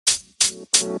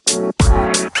What's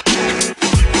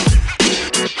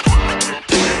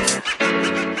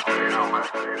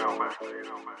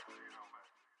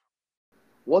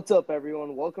up,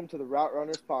 everyone? Welcome to the Route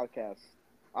Runners podcast.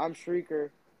 I'm Shrieker.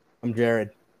 I'm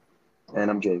Jared. And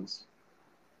I'm James.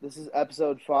 This is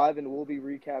episode 5, and we'll be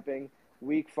recapping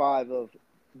week 5 of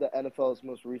the NFL's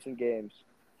most recent games.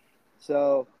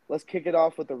 So let's kick it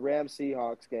off with the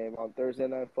Rams-Seahawks game on Thursday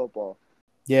Night Football.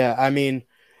 Yeah, I mean,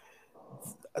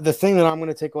 the thing that I'm going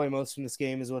to take away most from this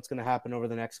game is what's going to happen over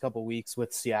the next couple of weeks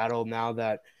with Seattle now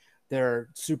that their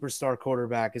superstar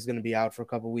quarterback is going to be out for a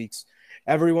couple of weeks.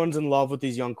 Everyone's in love with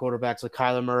these young quarterbacks like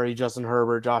Kyler Murray, Justin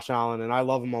Herbert, Josh Allen, and I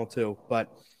love them all too. But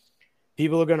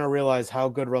people are going to realize how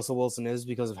good Russell Wilson is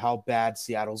because of how bad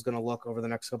Seattle's going to look over the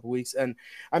next couple of weeks. And,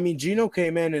 I mean, Geno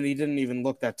came in and he didn't even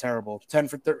look that terrible. 10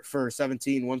 for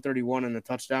 17, 131 and a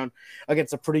touchdown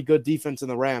against a pretty good defense in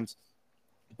the Rams.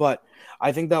 But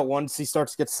I think that once he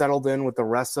starts to get settled in with the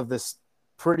rest of this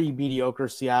pretty mediocre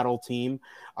Seattle team,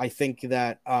 I think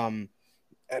that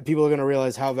people are going to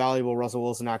realize how valuable Russell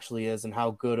Wilson actually is and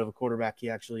how good of a quarterback he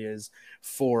actually is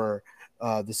for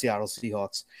the Seattle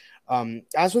Seahawks.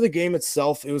 As for the game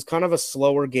itself, it was kind of a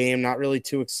slower game, not really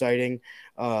too exciting,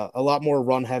 a lot more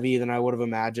run heavy than I would have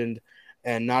imagined,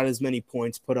 and not as many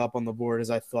points put up on the board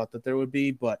as I thought that there would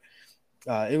be. But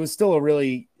it was still a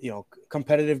really,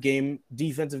 competitive game,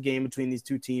 defensive game between these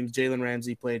two teams. Jalen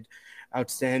Ramsey played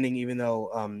outstanding, even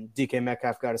though DK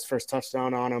Metcalf got his first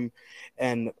touchdown on him.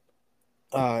 And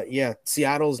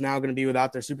Seattle's now going to be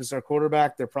without their superstar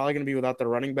quarterback. They're probably going to be without their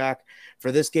running back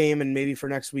for this game and maybe for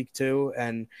next week too.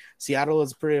 And Seattle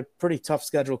has a pretty tough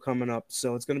schedule coming up.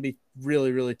 So it's going to be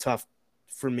really, really tough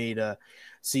for me to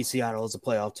see Seattle as a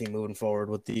playoff team moving forward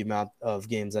with the amount of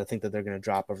games I think that they're going to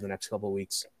drop over the next couple of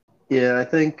weeks. Yeah, I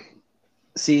think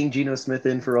seeing Geno Smith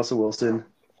in for Russell Wilson,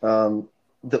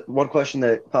 the one question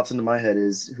that pops into my head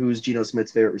is who's Geno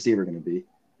Smith's favorite receiver going to be?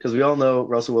 Because we all know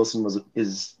Russell Wilson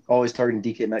is always targeting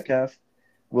DK Metcalf.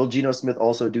 Will Geno Smith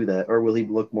also do that, or will he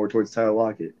look more towards Tyler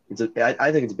Lockett?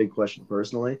 I think it's a big question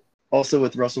personally. Also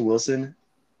with Russell Wilson,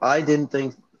 I didn't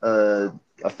think a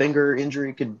finger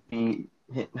injury could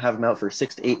have him out for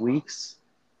 6 to 8 weeks.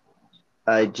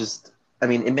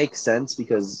 It makes sense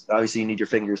because obviously you need your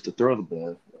fingers to throw the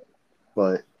ball.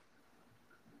 But,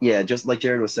 yeah, just like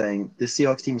Jared was saying, this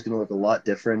Seahawks team is going to look a lot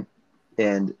different,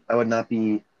 and I would not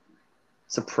be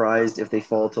surprised if they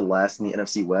fall to last in the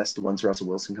NFC West once Russell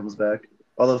Wilson comes back.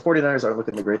 Although the 49ers aren't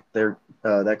looking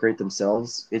that great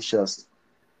themselves. It's just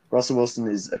Russell Wilson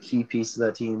is a key piece to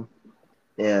that team.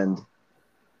 And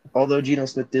although Geno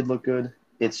Smith did look good,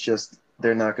 it's just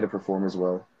they're not going to perform as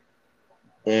well.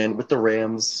 And with the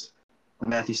Rams,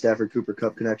 Matthew Stafford, Cooper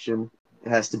Kupp connection, it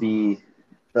has to be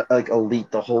like elite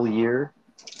the whole year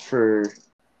for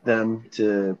them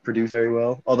to produce very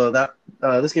well. Although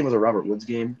this game was a Robert Woods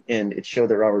game, and it showed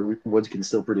that Robert Woods can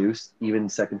still produce, even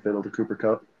second fiddle to Cooper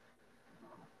Kupp.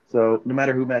 So no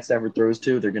matter who Matt Stafford throws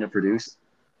to, they're going to produce.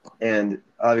 And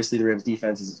obviously the Rams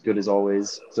defense is as good as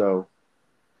always. So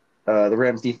the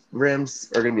Rams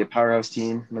are going to be a powerhouse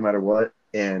team no matter what.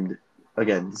 And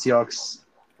again, the Seahawks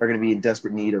are going to be in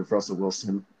desperate need of Russell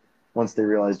Wilson once they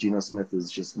realize Geno Smith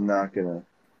is just not going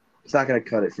to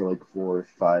cut it for like 4,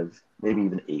 5, maybe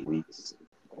even 8 weeks.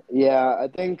 Yeah, I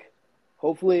think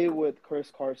hopefully with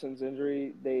Chris Carson's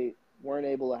injury, they weren't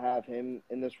able to have him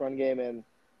in this run game. And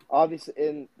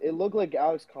obviously, it looked like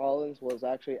Alex Collins was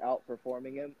actually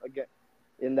outperforming him again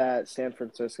in that San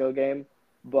Francisco game.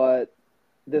 But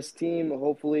this team,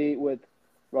 hopefully with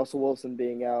Russell Wilson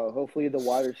being out, hopefully the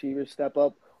wide receivers step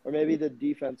up, or maybe the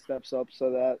defense steps up so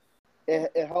that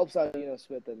it helps out Geno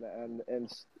Smith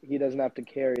and he doesn't have to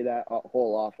carry that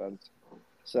whole offense.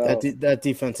 So that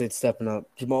defense ain't stepping up.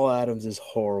 Jamal Adams is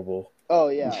horrible. Oh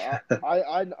yeah,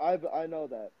 I know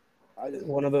that.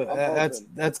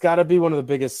 That's got to be one of the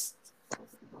biggest,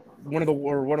 one of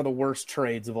the worst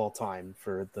trades of all time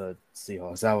for the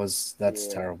Seahawks. That's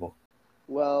terrible.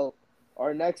 Well,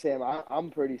 our next game, I'm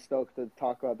pretty stoked to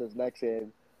talk about this next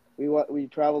game. We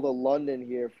traveled to London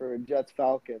here for Jets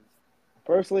Falcons.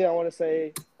 Personally, I want to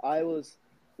say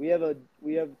we have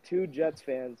 2 Jets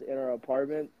fans in our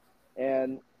apartment,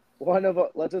 and one of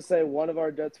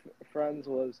our Jets friends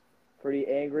was pretty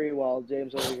angry, while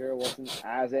James over here wasn't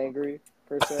as angry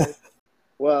per se.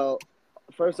 Well,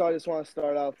 first I just want to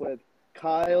start off with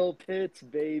Kyle Pitts,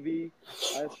 baby.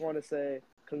 I just want to say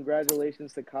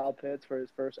congratulations to Kyle Pitts for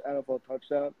his first NFL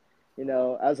touchdown.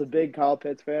 As a big Kyle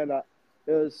Pitts fan,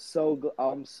 I'm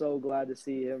so glad to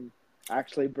see him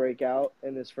actually break out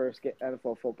in his first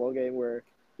NFL football game where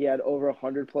he had over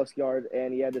 100+ yards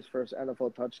and he had his first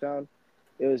NFL touchdown.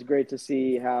 It was great to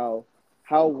see how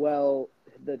well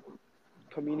the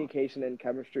communication and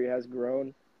chemistry has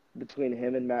grown between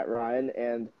him and Matt Ryan,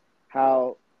 and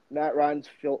how Matt Ryan's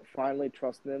finally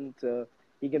trusting him to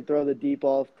he can throw the deep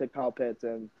ball to Kyle Pitts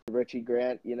and Richie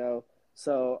Grant,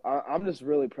 So I'm just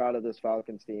really proud of this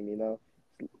Falcons team,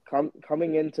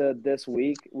 coming into this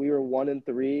week, we were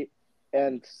 1-3,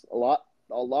 and a lot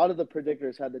of the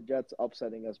predictors had the Jets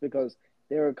upsetting us because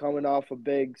they were coming off a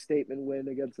big statement win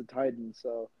against the Titans.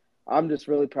 So I'm just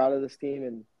really proud of this team,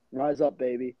 and rise up,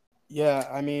 baby. Yeah,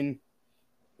 I mean,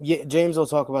 James will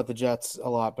talk about the Jets a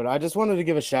lot, but I just wanted to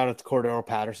give a shout out to Cordero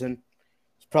Patterson.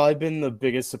 It's probably been the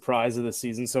biggest surprise of the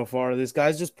season so far. This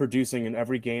guy's just producing in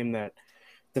every game that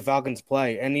the Falcons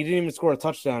play, and he didn't even score a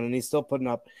touchdown, and he's still putting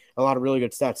up a lot of really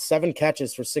good stats. 7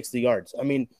 catches for 60 yards. I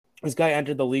mean, this guy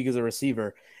entered the league as a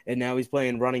receiver, and now he's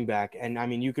playing running back. And, I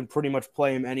mean, you can pretty much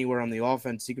play him anywhere on the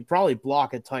offense. He could probably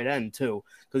block at tight end, too,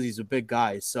 because he's a big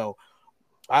guy. So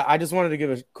I just wanted to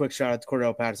give a quick shout-out to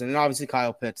Cordell Patterson. And, obviously,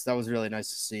 Kyle Pitts. That was really nice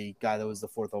to see. Guy that was the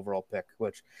 4th overall pick,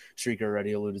 which Shrieker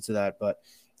already alluded to that. But,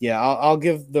 yeah, I'll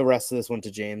give the rest of this one to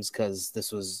James because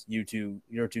this was your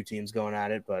two teams going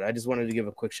at it. But I just wanted to give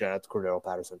a quick shout-out to Cordell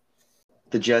Patterson.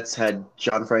 The Jets had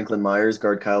John Franklin Myers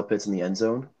guard Kyle Pitts in the end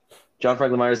zone. John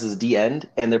Franklin Myers is a D end,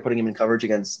 and they're putting him in coverage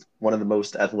against one of the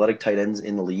most athletic tight ends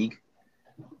in the league.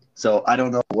 So I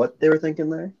don't know what they were thinking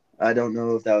there. I don't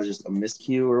know if that was just a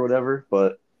miscue or whatever,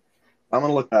 but I'm going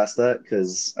to look past that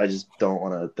because I just don't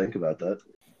want to think about that.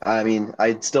 I mean,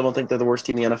 I still don't think they're the worst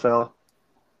team in the NFL.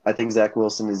 I think Zach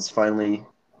Wilson is finally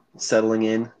settling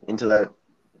into that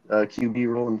QB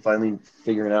role and finally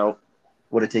figuring out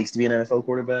what it takes to be an NFL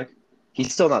quarterback.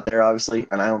 He's still not there, obviously,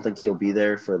 and I don't think he'll be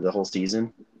there for the whole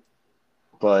season.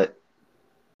 But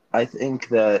I think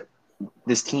that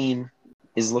this team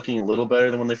is looking a little better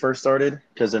than when they first started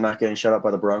because they're not getting shut out by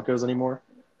the Broncos anymore.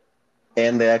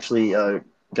 And they actually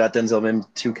got Denzel Mims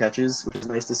 2 catches, which is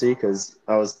nice to see because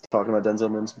I was talking about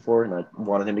Denzel Mims before and I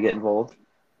wanted him to get involved.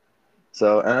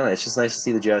 So, I don't know. It's just nice to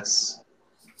see the Jets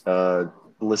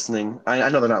listening. I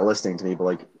know they're not listening to me, but,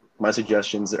 like, my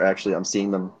suggestions are actually – I'm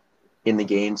seeing them in the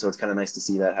game, so it's kind of nice to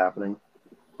see that happening.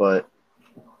 But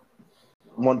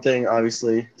one thing,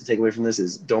 obviously, to take away from this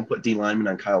is don't put D lineman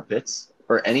on Kyle Pitts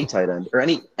or any tight end or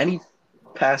any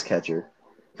pass catcher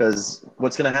because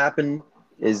what's going to happen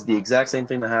is the exact same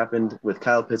thing that happened with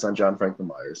Kyle Pitts on John Franklin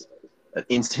Myers. An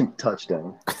instant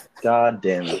touchdown. God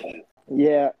damn it.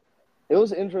 Yeah. It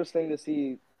was interesting to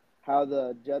see how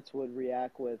the Jets would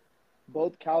react with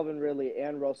both Calvin Ridley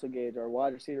and Russell Gage, our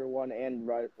wide receiver 1 and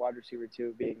wide receiver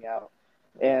 2, being out.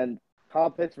 And Kyle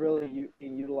Pitts really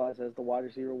being utilized as the wide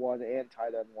receiver 1 and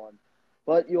tight end 1.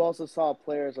 But you also saw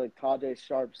players like Tajay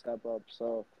Sharp step up.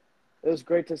 So it was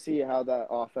great to see how that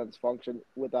offense functioned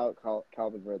without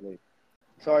Calvin Ridley.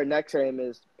 So our next game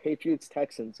is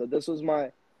Patriots-Texans. So this was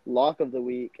my lock of the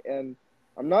week. And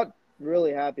I'm not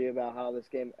really happy about how this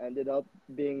game ended up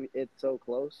being so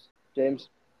close. James?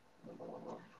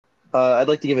 I'd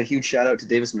like to give a huge shout-out to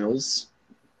Davis Mills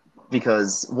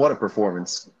because what a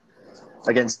performance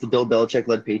against the Bill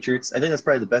Belichick-led Patriots. I think that's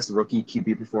probably the best rookie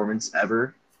QB performance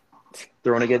ever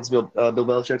thrown against Bill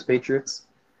Belichick's Patriots.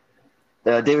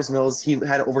 Davis Mills, he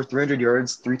had over 300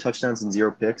 yards, 3 touchdowns, and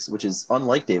 0 picks, which is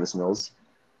unlike Davis Mills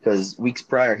because weeks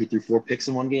prior he threw 4 picks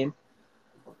in one game.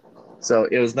 So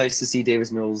it was nice to see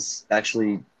Davis Mills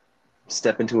actually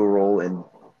step into a role and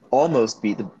almost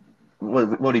beat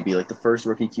what would he be, like the first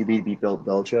rookie QB to beat Bill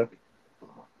Belichick?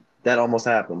 That almost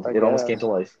happened. It almost came to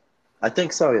life. I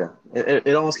think so, yeah.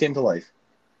 It almost came to life.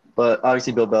 But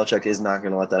obviously Bill Belichick is not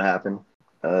going to let that happen.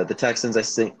 The Texans, I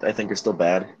think, are still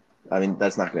bad. I mean,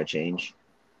 that's not going to change.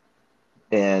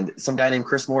 And some guy named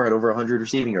Chris Moore had over 100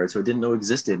 receiving yards, so I didn't know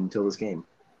existed until this game.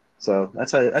 So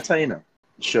that's how you know.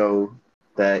 Show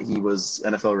that he was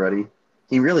NFL ready.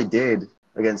 He really did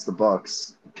against the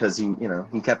Bucs because he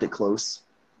kept it close.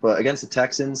 But against the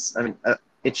Texans, I mean,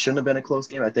 it shouldn't have been a close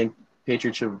game. I think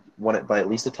Patriots should have won it by at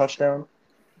least a touchdown.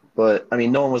 But I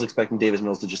mean, no one was expecting Davis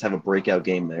Mills to just have a breakout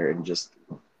game there and just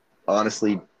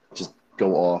honestly just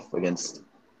go off against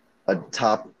a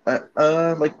top,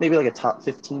 maybe a top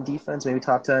 15 defense, maybe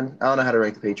top 10. I don't know how to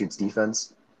rank the Patriots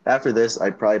defense. After this,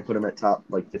 I'd probably put him at top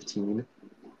 15.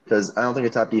 Because I don't think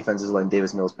a top defense is letting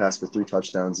Davis Mills pass for 3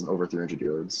 touchdowns and over 300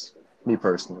 yards. Me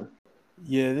personally.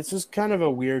 Yeah, this was kind of a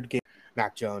weird game.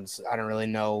 Mac Jones, I don't really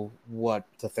know what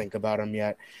to think about him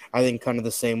yet. I think kind of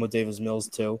the same with Davis Mills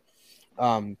too.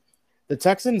 The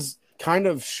Texans kind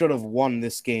of should have won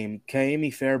this game.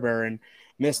 Ka'imi Fairbairn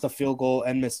missed a field goal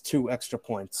and missed 2 extra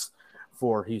points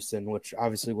for Houston, which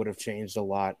obviously would have changed a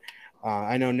lot.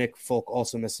 I know Nick Folk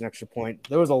also missed an extra point.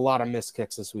 There was a lot of missed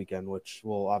kicks this weekend, which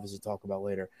we'll obviously talk about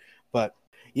later. But,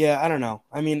 Yeah, I don't know.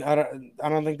 I mean, I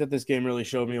don't think that this game really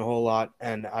showed me a whole lot,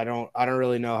 and I don't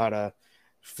really know how to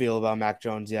feel about Mac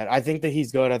Jones yet. I think that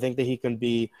he's good. I think that he can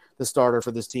be the starter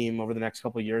for this team over the next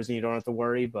couple of years, and you don't have to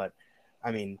worry. But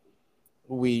I mean,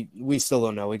 we still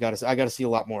don't know. I got to see a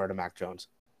lot more out of Mac Jones.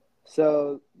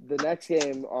 So the next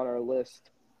game on our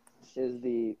list is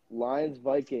the Lions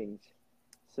Vikings.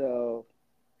 So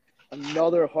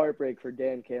another heartbreak for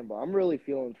Dan Campbell. I'm really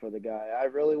feeling for the guy.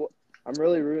 I'm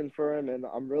really rooting for him, and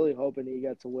I'm really hoping he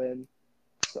gets a win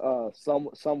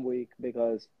some week,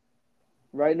 because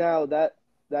right now that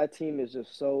team is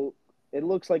just so. It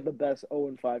looks like the best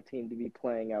 0-5 team to be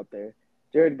playing out there.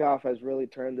 Jared Goff has really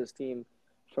turned this team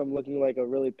from looking like a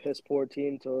really piss poor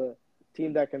team to a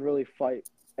team that can really fight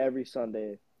every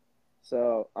Sunday.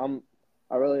 So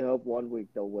I really hope one week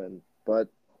they'll win. But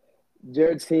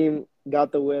Jared's team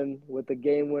got the win with the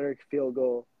game winner field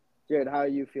goal. Jared, how are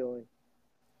you feeling?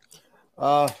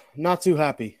 Not too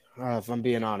happy, if I'm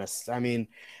being honest. I mean,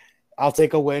 I'll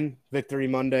take a win. Victory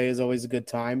Monday is always a good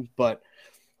time, but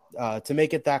to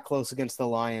make it that close against the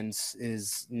Lions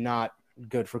is not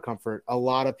good for comfort. A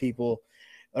lot of people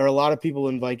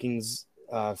in Vikings,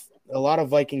 a lot of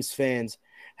Vikings fans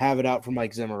have it out for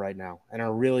Mike Zimmer right now and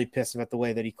are really pissed about the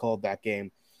way that he called that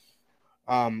game.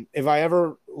 If I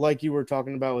ever, like you were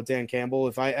talking about with Dan Campbell,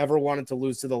 if I ever wanted to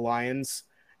lose to the Lions,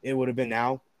 it would have been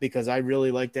now, because I really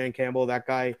like Dan Campbell. That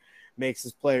guy makes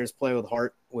his players play with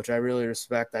heart, which I really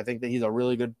respect. I think that he's a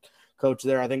really good coach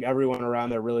there. I think everyone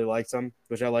around there really likes him,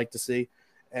 which I like to see.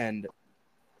 And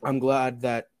I'm glad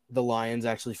that the Lions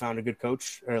actually found a good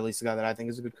coach, or at least a guy that I think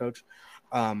is a good coach.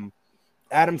 Adam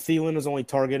Thielen was only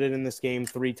targeted in this game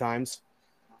 3 times.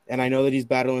 And I know that he's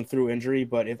battling through injury,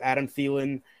 but if Adam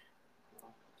Thielen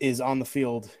is on the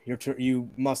field, you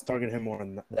must target him more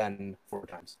than 4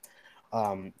 times.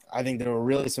 I think there were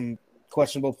really some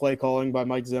questionable play calling by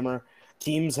Mike Zimmer.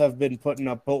 Teams have been putting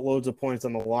up boatloads of points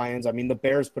on the Lions. I mean, the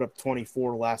Bears put up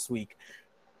 24 last week,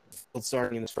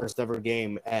 starting in this first ever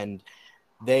game, and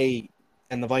the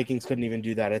Vikings couldn't even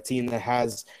do that. A team that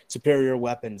has superior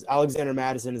weapons. Alexander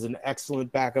Mattison is an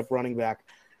excellent backup running back.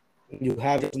 You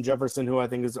have Justin Jefferson, who I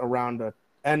think is around,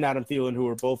 and Adam Thielen, who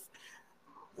are both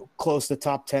close to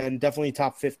top 10, definitely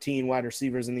top 15 wide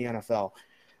receivers in the NFL.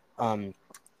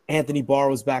 Anthony Barr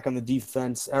was back on the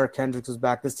defense. Eric Kendricks was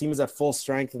back. This team is at full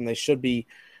strength, and they should be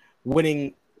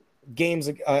winning games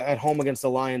at home against the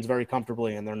Lions very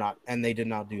comfortably, and they're not, and they did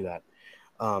not do that.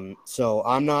 So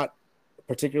I'm not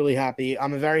particularly happy.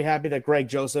 I'm very happy that Greg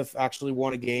Joseph actually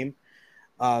won a game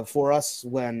for us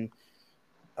when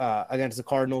against the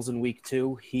Cardinals in week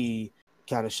 2. He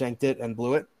kind of shanked it and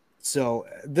blew it. So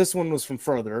this one was from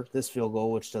further, this field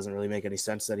goal, which doesn't really make any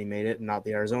sense that he made it and not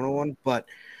the Arizona one. But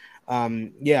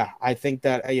yeah, I think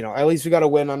that, at least we got a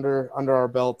win under our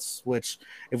belts, which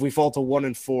if we fall to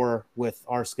 1-4 with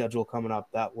our schedule coming up,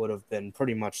 that would have been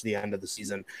pretty much the end of the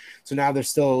season. So now there's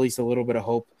still at least a little bit of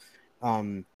hope.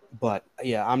 But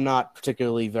yeah, I'm not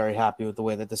particularly very happy with the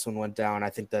way that this one went down. I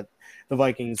think that the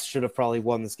Vikings should have probably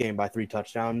won this game by 3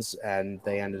 touchdowns, and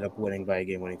they ended up winning by a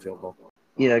game-winning field goal.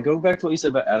 Yeah, going back to what you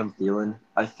said about Adam Thielen,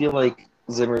 I feel like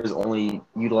Zimmer is only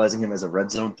utilizing him as a red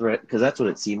zone threat, because that's what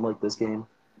it seemed like this game.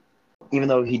 Even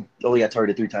though he only got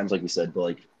targeted 3 times, like we said,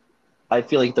 but I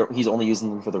feel like he's only using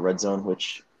them for the red zone,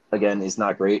 which again is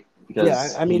not great. Because yeah,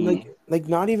 I mean, like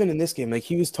not even in this game. Like,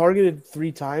 he was targeted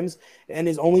 3 times, and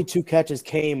his only 2 catches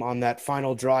came on that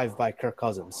final drive by Kirk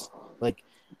Cousins. Like,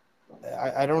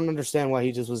 I don't understand why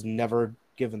he just was never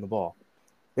given the ball.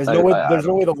 There's no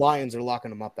way the Lions are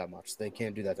locking him up that much. They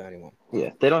can't do that to anyone. Yeah,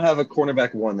 they don't have a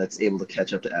cornerback 1 that's able to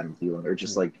catch up to Adam Thielen, or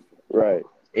just right,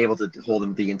 able to hold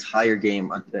him the entire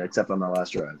game except on that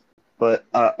last drive. But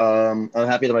I'm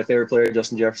happy that my favorite player,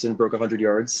 Justin Jefferson, broke 100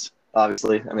 yards.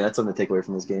 Obviously, I mean, that's something to take away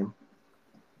from this game.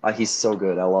 He's so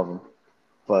good. I love him.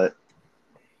 But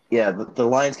yeah, the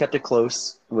Lions kept it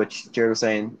close, which Jared was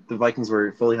saying. The Vikings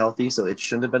were fully healthy, so it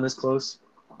shouldn't have been this close.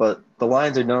 But the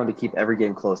Lions are known to keep every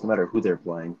game close, no matter who they're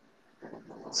playing.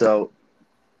 So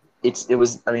it's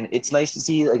nice to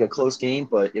see a close game,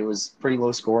 but it was pretty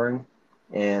low scoring,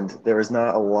 and there was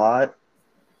not a lot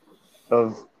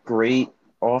of great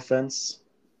offense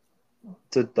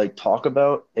to talk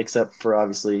about, except for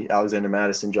obviously Alexander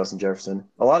Mattison, Justin Jefferson.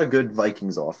 A lot of good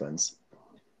Vikings offense.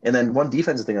 And then one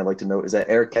defensive thing I'd like to note is that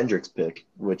Eric Kendricks pick,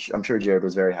 which I'm sure Jared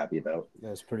was very happy about.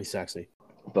 That's pretty sexy.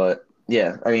 But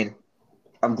yeah, I mean,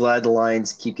 I'm glad the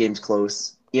Lions keep games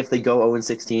close. If they go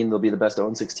 0-16, they'll be the best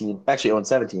 0-16. Actually,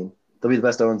 0-17. They'll be the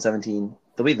best 0-17.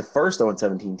 They'll be the first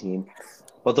 0-17 team,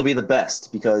 but they'll be the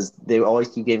best because they always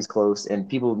keep games close, and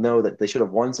people know that they should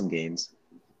have won some games.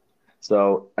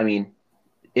 So, I mean,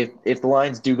 if the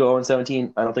Lions do go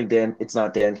 0-17, I don't think it's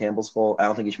not Dan Campbell's fault. I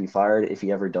don't think he should be fired if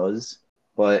he ever does.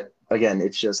 But again,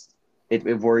 it's just it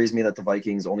worries me that the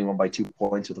Vikings only won by 2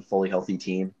 points with a fully healthy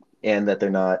team, and that they're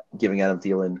not giving Adam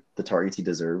Thielen the targets he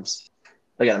deserves.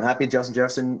 Again, I'm happy Justin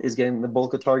Jefferson is getting the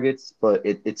bulk of targets, but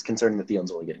it's concerning that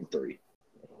Thielen's only getting 3.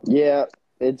 Yeah,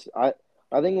 it's I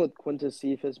think with Quintus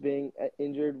Cephas being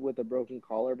injured with a broken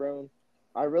collarbone,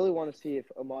 I really want to see if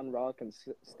Amon Ra can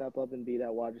step up and be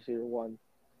that wide receiver one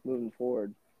moving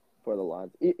forward for the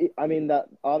Lions. I mean that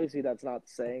obviously that's not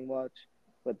saying much,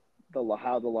 but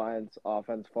how the Lions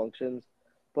offense functions,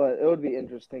 but it would be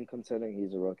interesting considering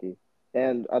he's a rookie.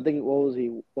 And I think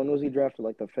when was he drafted?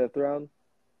 Like the 5th round,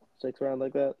 6th round,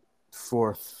 like that.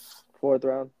 4th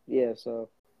round. Yeah.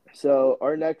 So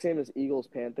our next game is Eagles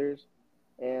Panthers,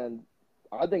 and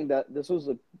I think that this was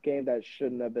a game that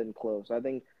shouldn't have been close. I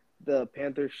think the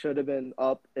Panthers should have been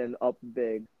up and up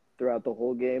big throughout the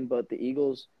whole game, but the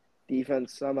Eagles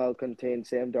defense somehow contained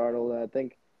Sam Darnold, and I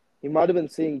think he might have been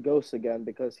seeing ghosts again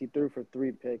because he threw for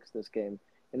 3 picks this game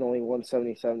and only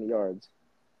 177 yards.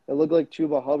 It looked like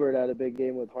Chuba Hubbard had a big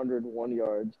game with 101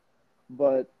 yards,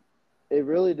 but it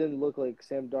really didn't look like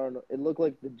Sam Darnold. It looked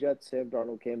like the Jets' Sam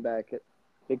Darnold came back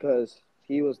because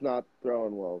he was not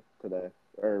throwing well today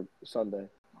or Sunday.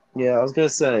 Yeah, I was gonna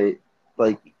say,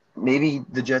 like, maybe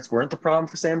the Jets weren't the problem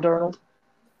for Sam Darnold,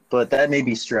 but that may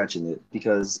be stretching it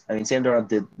because I mean Sam Darnold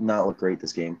did not look great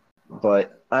this game.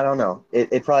 But I don't know.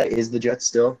 It probably is the Jets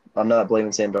still. I'm not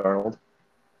blaming Sam Darnold.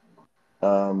 I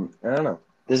don't know.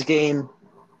 This game,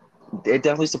 it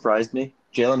definitely surprised me.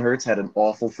 Jalen Hurts had an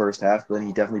awful first half, but then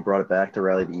he definitely brought it back to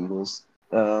rally the Eagles.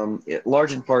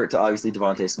 Large in part to obviously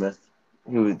Devontae Smith,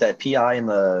 who that PI in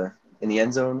the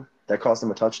end zone that cost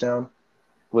him a touchdown,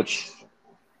 which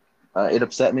it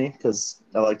upset me because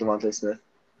I like Devontae Smith.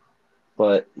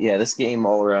 But yeah, this game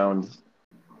all around,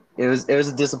 it was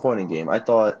a disappointing game. I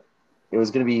thought it was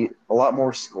going to be a lot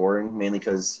more scoring, mainly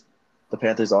because the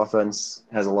Panthers' offense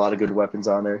has a lot of good weapons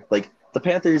on there. Like the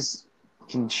Panthers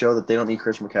can show that they don't need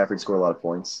Christian McCaffrey to score a lot of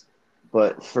points,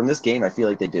 but from this game, I feel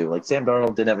like they do. Like Sam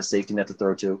Darnold didn't have a safety net to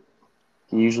throw to.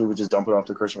 He usually would just dump it off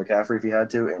to Christian McCaffrey if he had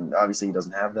to, and obviously he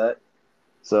doesn't have that.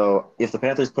 So if the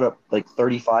Panthers put up like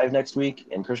 35 next week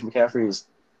and Christian McCaffrey is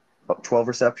up 12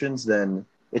 receptions, then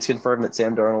it's confirmed that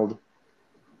Sam Darnold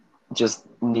just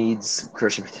needs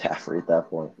Christian McCaffrey at that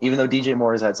point. Even though DJ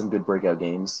Moore has had some good breakout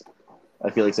games, I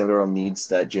feel like Sam Darnold needs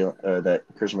that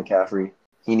Christian McCaffrey.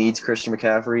 He needs Christian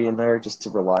McCaffrey in there just to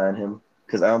rely on him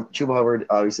because Chuba Hubbard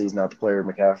obviously is not the player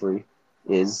McCaffrey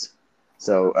is,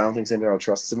 so I don't think Sam Darnold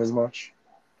trusts him as much.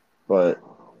 But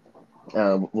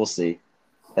we'll see.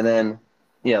 And then,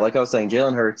 yeah, like I was saying,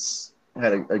 Jalen Hurts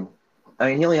had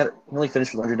he only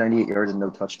finished with 198 yards and no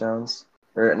touchdowns.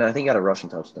 And I think he got a rushing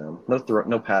touchdown.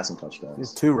 No passing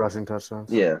touchdowns. 2 rushing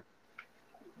touchdowns. Yeah.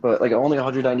 But like only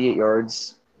 198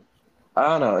 yards. I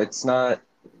don't know. It's not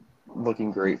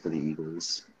looking great for the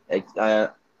Eagles. I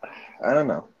don't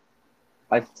know.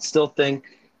 I still think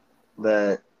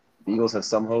that the Eagles have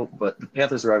some hope, but the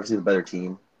Panthers are obviously the better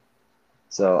team.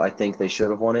 So I think they should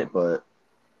have won it, but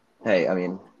hey, I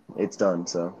mean, it's done.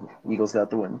 So Eagles got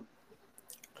the win.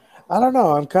 I don't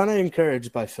know. I'm kind of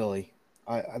encouraged by Philly.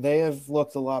 They have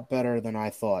looked a lot better than I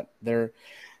thought. Their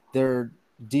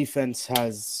defense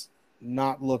has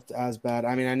not looked as bad.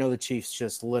 I mean, I know the Chiefs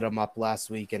just lit them up last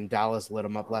week and Dallas lit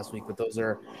them up last week, but those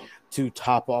are 2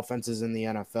 top offenses in the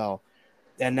NFL.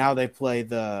 And now they play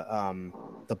the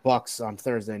Bucks on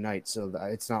Thursday night, so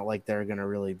it's not like they're going to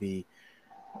really be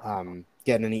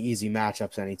getting any easy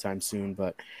matchups anytime soon.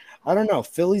 But I don't know.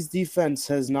 Philly's defense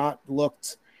has not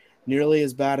looked nearly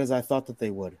as bad as I thought that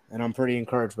they would, and I'm pretty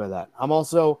encouraged by that. I'm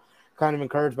also kind of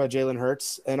encouraged by Jalen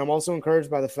Hurts, and I'm also encouraged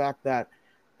by the fact that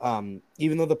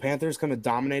even though the Panthers kind of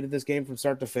dominated this game from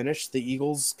start to finish, the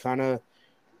Eagles kind of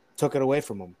took it away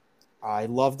from them. I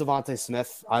love Devontae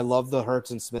Smith. I love the Hurts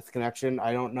and Smith connection.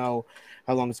 I don't know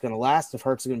how long it's going to last, if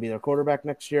Hurts is going to be their quarterback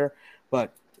next year,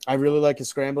 but I really like his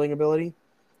scrambling ability.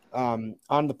 On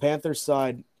the Panthers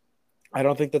side, I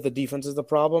don't think that the defense is the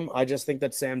problem. I just think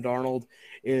that Sam Darnold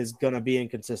is going to be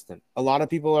inconsistent. A lot of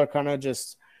people are kind of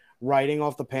just writing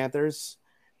off the Panthers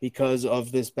because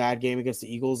of this bad game against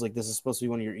the Eagles. Like, this is supposed to be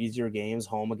one of your easier games,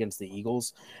 home against the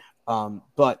Eagles.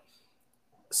 But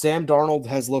Sam Darnold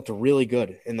has looked really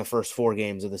good in the first 4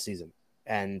 games of the season.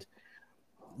 And,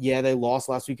 yeah, they lost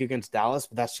last week against Dallas,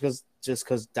 but that's just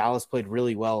because Dallas played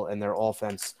really well and their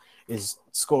offense is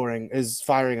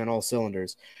firing on all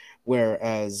cylinders.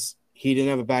 Whereas he didn't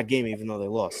have a bad game even though they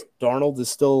lost. Darnold is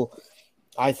still,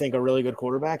 I think, a really good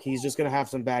quarterback. He's just going to have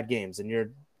some bad games, and you're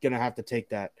going to have to take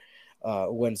that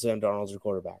when Sam Darnold's your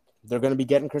quarterback. They're going to be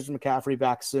getting Christian McCaffrey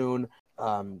back soon.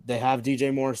 They have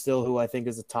DJ Moore still, who I think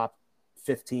is a top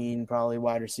 15 probably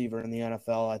wide receiver in the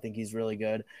NFL. I think he's really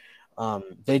good.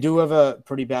 They do have a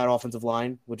pretty bad offensive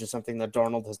line, which is something that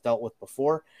Darnold has dealt with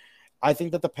before. I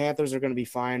think that the Panthers are going to be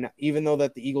fine. Even though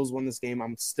that the Eagles won this game,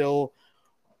 I'm still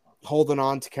holding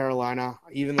on to Carolina.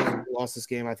 Even though they lost this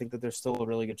game, I think that there's still a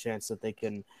really good chance that they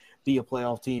can be a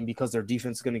playoff team because their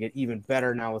defense is going to get even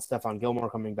better now with Stephon Gilmore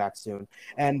coming back soon.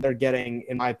 And they're getting,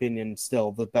 in my opinion,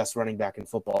 still the best running back in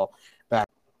football back.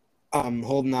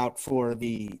 Holding out for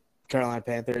the Carolina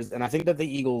Panthers. And I think that the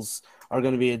Eagles are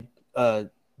going to be a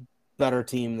better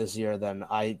team this year than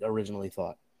I originally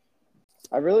thought.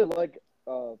 I really like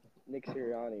Nick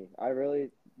Sirianni. I really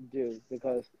do,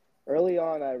 because early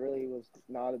on I really was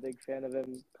not a big fan of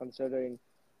him, considering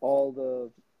all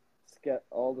the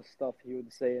stuff he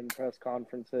would say in press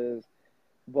conferences.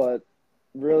 But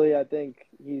really, I think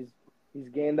he's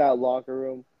gained that locker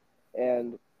room,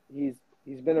 and he's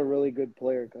been a really good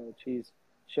player coach. He's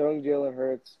showing Jalen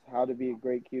Hurts how to be a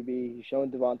great QB. He's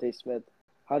showing Devontae Smith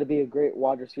how to be a great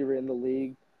wide receiver in the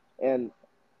league, and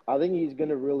I think he's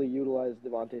going to really utilize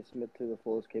Devontae Smith to the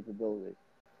fullest capability.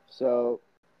 So,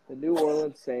 the New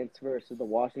Orleans Saints versus the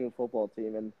Washington Football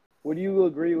Team. And would you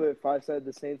agree with if I said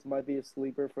the Saints might be a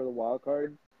sleeper for the wild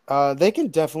card? They can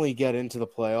definitely get into the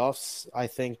playoffs. I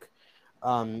think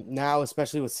now,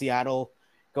 especially with Seattle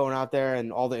going out there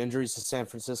and all the injuries to San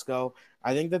Francisco,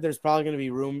 I think that there's probably going to be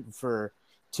room for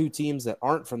two teams that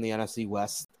aren't from the NFC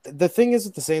West. The thing is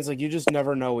with the Saints, like, you just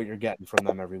never know what you're getting from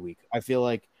them every week. I feel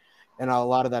like, and a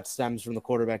lot of that stems from the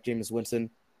quarterback, Jameis Winston.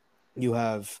 You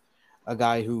have a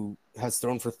guy who has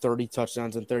thrown for 30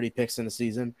 touchdowns and 30 picks in a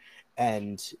season,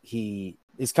 and he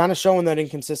is kind of showing that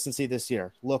inconsistency this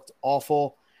year. Looked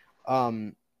awful.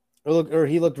 He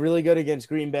looked really good against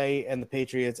Green Bay and the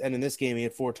Patriots, and in this game he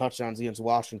had 4 touchdowns against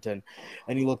Washington,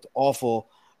 and he looked awful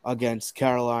against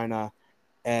Carolina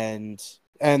and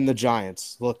the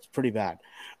Giants. Looked pretty bad.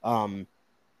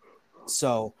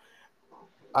 So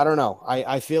I don't know.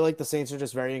 I feel like the Saints are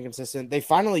just very inconsistent. They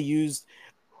finally used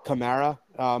Kamara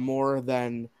more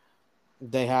than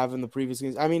they have in the previous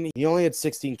games. I mean, he only had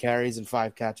 16 carries and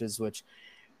 5 catches, which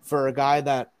for a guy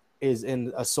that is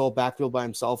in a sole backfield by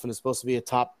himself and is supposed to be a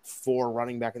top 4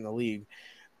 running back in the league,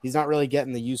 he's not really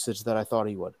getting the usage that I thought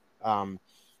he would.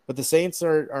 But the Saints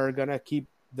are going to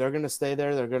they're going to stay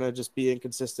there. They're going to just be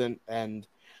inconsistent, and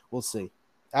we'll see.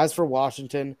 As for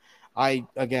Washington,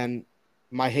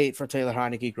 my hate for Taylor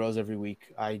Heineke grows every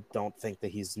week. I don't think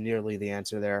that he's nearly the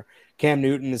answer there. Cam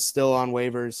Newton is still on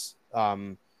waivers.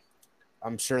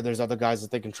 I'm sure there's other guys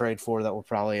that they can trade for that will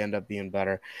probably end up being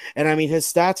better. And I mean, his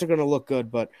stats are going to look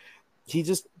good, but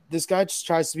this guy just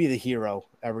tries to be the hero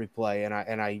every play, and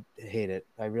I hate it.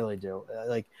 I really do.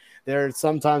 Like, there are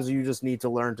some times you just need to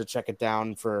learn to check it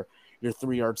down for your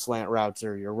 3-yard slant routes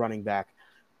or your running back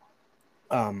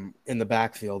in the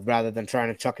backfield, rather than trying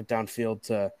to chuck it downfield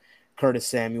to Curtis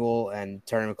Samuel and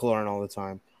Terry McLaurin all the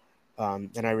time.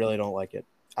 And I really don't like it.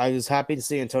 I was happy to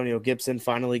see Antonio Gibson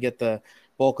finally get the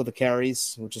bulk of the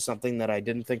carries, which is something that I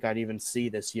didn't think I'd even see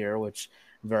this year, which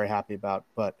I'm very happy about.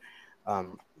 But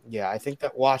I think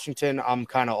that Washington I'm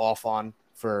kind of off on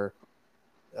for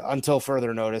until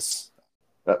further notice.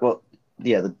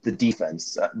 The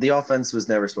defense. The offense was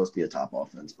never supposed to be a top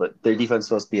offense, but their defense is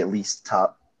supposed to be at least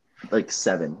top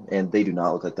 7, and they do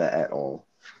not look like that at all.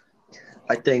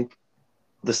 I think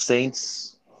the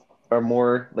Saints are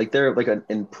more like they're like an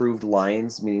improved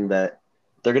Lions, meaning that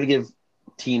they're going to give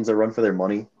teams a run for their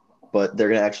money, but they're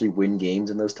going to actually win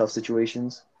games in those tough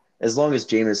situations. As long as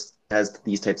Jameis has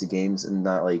these types of games and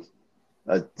not like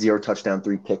a 0 touchdown,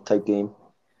 3 pick type game.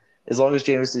 As long as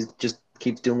Jameis just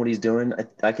keeps doing what he's doing,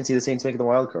 I can see the Saints making the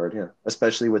wild card,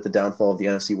 especially with the downfall of the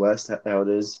NFC West, how it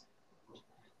is.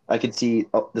 I could see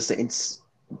the Saints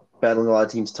battling a lot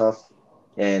of teams tough,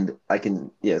 and I can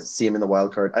see him in the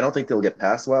wild card. I don't think they'll get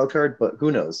past the wild card, but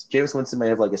who knows? Jameis Winston may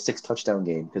have like a 6 touchdown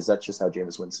game because that's just how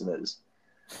Jameis Winston is.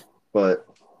 But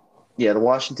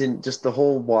the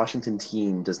whole Washington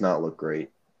team does not look great.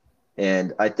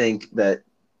 And I think that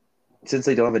since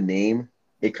they don't have a name,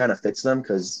 it kind of fits them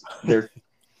because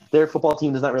their football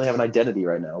team does not really have an identity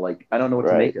right now. Like, I don't know what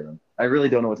to make of them. I really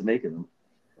don't know what to make of them.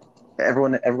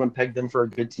 Everyone pegged them for a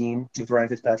good team with Ryan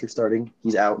Fitzpatrick starting.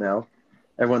 He's out now.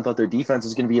 Everyone thought their defense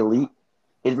was going to be elite.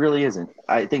 It really isn't.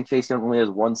 I think Chase Young only has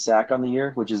 1 sack on the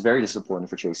year, which is very disappointing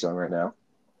for Chase Young right now,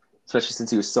 especially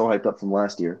since he was so hyped up from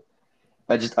last year.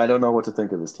 I don't know what to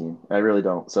think of this team. I really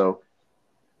don't. So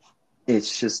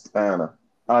it's just, I don't know.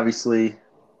 Obviously,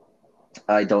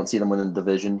 I don't see them winning the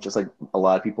division, just like a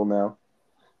lot of people now.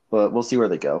 But we'll see where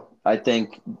they go. I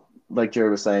think, like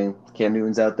Jared was saying, Cam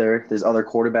Newton's out there. There's other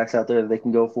quarterbacks out there that they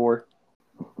can go for.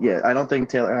 Yeah, I don't think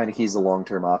Taylor Heineke is a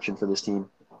long-term option for this team.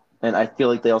 And I feel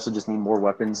like they also just need more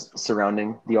weapons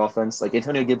surrounding the offense. Like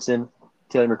Antonio Gibson,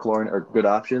 Taylor McLaurin are good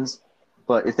options.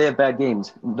 But if they have bad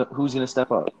games, who's going to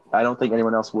step up? I don't think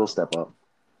anyone else will step up.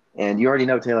 And you already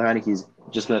know Taylor Heineke's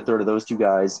just going to throw to those two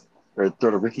guys or throw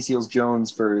to Ricky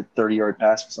Seals-Jones for a 30-yard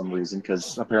pass for some reason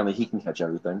because apparently he can catch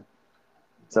everything.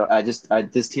 So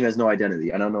this team has no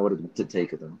identity. I don't know what to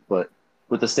take of them. But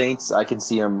with the Saints, I can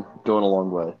see them going a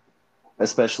long way,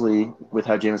 especially with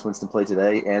how Jameis Winston played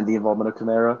today and the involvement of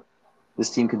Kamara. This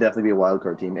team could definitely be a wild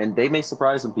card team, and they may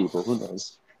surprise some people. Who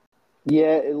knows?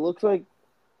 Yeah, it looks like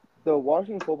the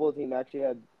Washington football team actually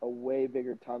had a way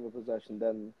bigger time of possession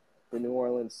than the New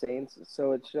Orleans Saints.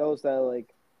 So it shows that like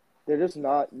they're just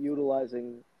not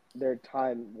utilizing their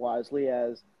time wisely,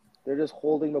 as they're just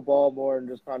holding the ball more and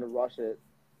just trying to rush it,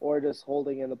 or just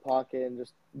holding in the pocket and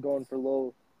just going for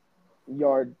low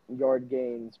yard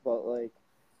gains. But like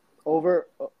over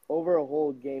over a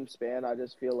whole game span, I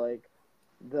just feel like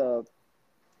the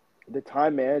the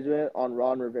time management on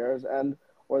Ron Rivera's end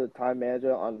or the time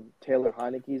management on Taylor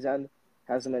Heineke's end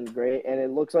hasn't been great. And it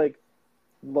looks like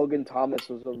Logan Thomas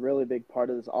was a really big part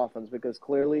of this offense because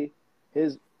clearly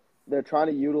they're trying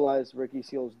to utilize Ricky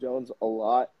Seals-Jones a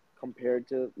lot compared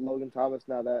to Logan Thomas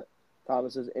now that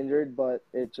Thomas is injured, but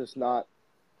it's just not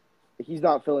he's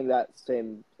not filling that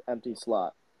same empty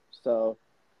slot. So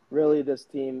really this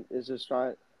team is just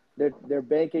trying they're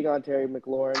banking on Terry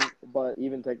McLaurin, but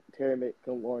even Terry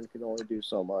McLaurin can only do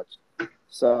so much.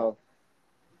 So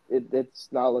it's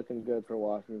not looking good for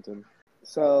Washington.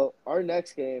 So our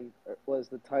next game was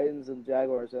the Titans and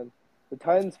Jaguars, and the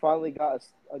Titans finally got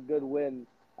a good win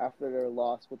after their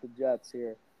loss with the Jets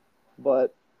here.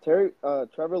 But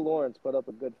Trevor Lawrence put up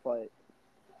a good fight.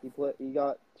 He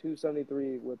got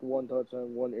 273 with one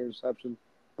touchdown, one interception,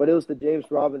 but it was the James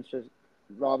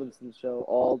Robinson show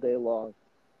all day long.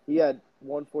 He had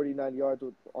 149 yards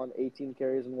on 18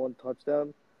 carries and one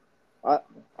touchdown. I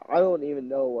I don't even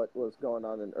know what was going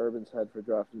on in Urban's head for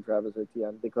drafting Travis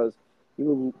Etienne because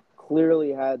he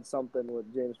clearly had something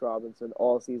with James Robinson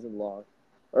all season long,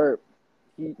 or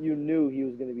you knew he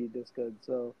was going to be this good.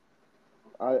 So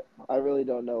I really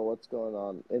don't know what's going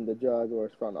on in the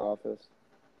Jaguars front office.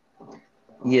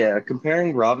 Yeah,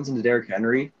 comparing Robinson to Derrick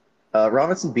Henry,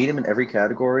 Robinson beat him in every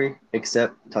category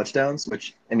except touchdowns,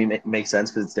 which I mean makes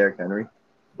sense because it's Derrick Henry.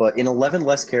 But in 11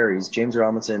 less carries, James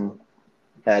Robinson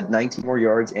had 19 more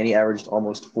yards and he averaged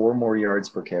almost 4 more yards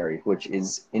per carry, which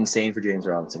is insane for James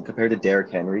Robinson compared to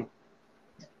Derrick Henry.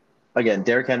 Again,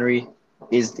 Derrick Henry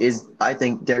is I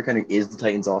think Derrick Henry is the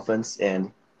Titans offense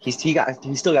and he still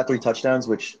got 3 touchdowns,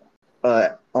 which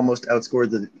almost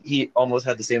outscored he almost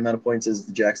had the same amount of points as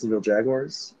the Jacksonville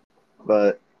Jaguars.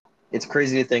 But it's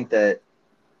crazy to think that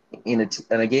in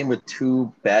a game with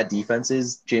two bad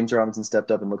defenses, James Robinson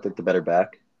stepped up and looked like the better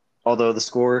back. Although the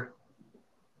score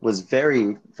was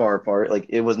very far apart, like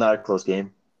it was not a close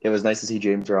game. It was nice to see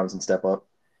James Robinson step up,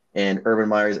 and Urban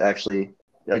Meyer's actually,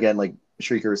 again, like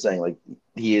Shrieker was saying, like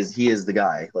he is the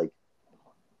guy. Like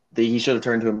he should have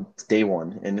turned to him day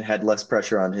one and had less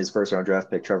pressure on his first round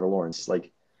draft pick, Trevor Lawrence.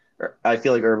 Like I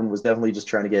feel like Urban was definitely just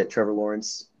trying to get Trevor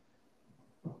Lawrence.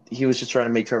 He was just trying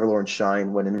to make Trevor Lawrence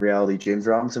shine when in reality James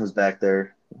Robinson was back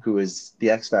there, who is the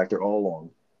X factor all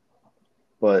along.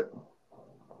 But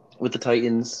with the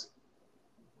Titans,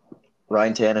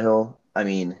 Ryan Tannehill, I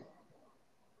mean,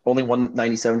 only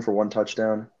 197 for one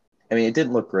touchdown. I mean, it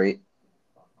didn't look great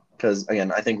because,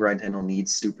 again, I think Ryan Tannehill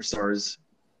needs superstar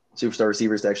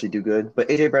receivers to actually do good.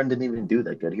 But A.J. Brown didn't even do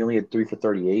that good. He only had 3 for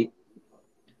 38.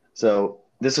 So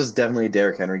this was definitely a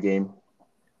Derrick Henry game.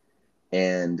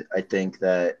 And I think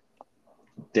that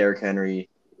Derrick Henry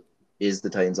is the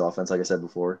Titans offense, like I said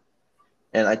before.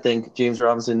 And I think James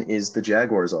Robinson is the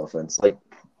Jaguars offense. Like,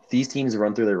 these teams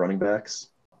run through their running backs.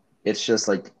 It's just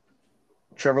like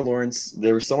Trevor Lawrence,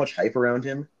 there was so much hype around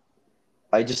him.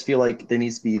 I just feel like there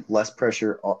needs to be less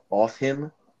pressure off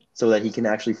him so that he can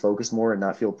actually focus more and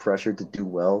not feel pressured to do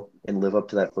well and live up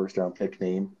to that first round pick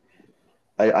name.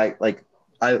 I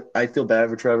feel bad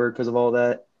for Trevor because of all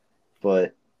that,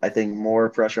 but I think more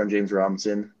pressure on James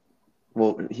Robinson.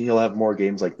 Well, he'll have more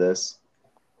games like this,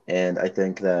 and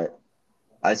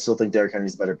I still think Derrick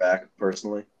Henry's the better back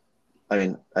personally. I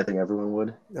mean, I think everyone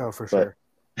would. Oh, for But sure.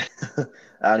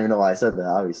 I don't even know why I said that,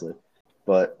 obviously.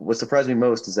 But what surprised me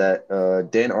most is that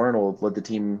Dan Arnold led the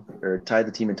team or tied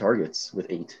the team in targets with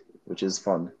 8, which is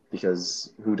fun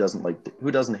because who doesn't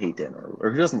hate Dan Arnold or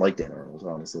who doesn't like Dan Arnold,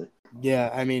 honestly. Yeah,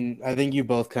 I mean, I think you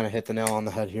both kind of hit the nail on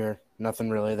the head here.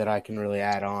 Nothing really that I can really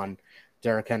add on.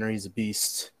 Derrick Henry's a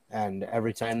beast. And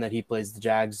every time that he plays the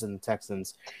Jags and the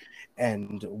Texans,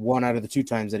 and 1 out of the 2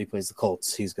 times that he plays the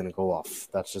Colts, he's going to go off.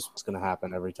 That's just what's going to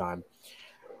happen every time.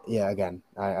 Yeah, again,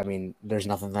 I mean, there's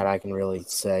nothing that I can really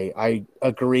say. I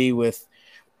agree with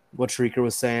what Shrieker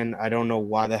was saying. I don't know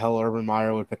why the hell Urban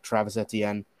Meyer would pick Travis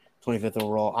Etienne, 25th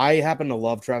overall. I happen to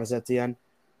love Travis Etienne.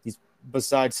 He's,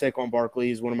 besides Saquon Barkley,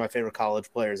 he's one of my favorite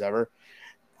college players ever.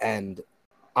 And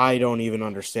I don't even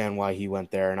understand why he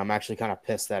went there. And I'm actually kind of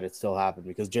pissed that it still happened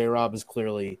because J-Rob is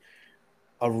clearly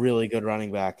a really good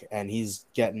running back, and he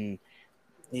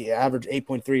averaged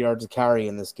 8.3 yards a carry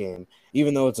in this game,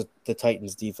 even though it's the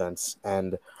Titans defense.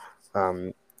 And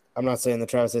I'm not saying that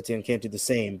Travis Etienne can't do the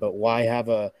same, but why have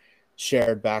a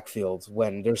shared backfield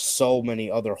when there's so many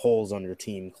other holes on your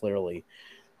team, clearly,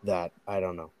 that I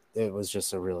don't know. It was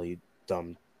just a really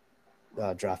dumb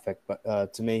draft pick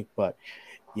to me. But,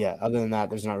 yeah, other than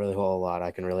that, there's not really a whole lot I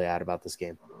can really add about this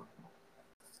game.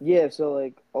 Yeah,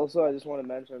 so, also I just want to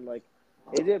mention,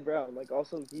 A.J. Brown,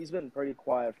 also he's been pretty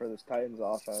quiet for this Titans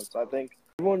offense. I think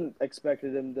everyone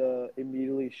expected him to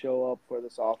immediately show up for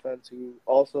this offense, who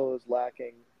also is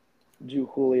lacking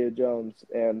Julio Jones.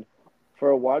 And for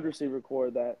a wide receiver core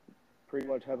that pretty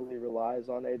much heavily relies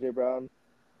on A.J. Brown,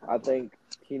 I think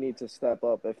he needs to step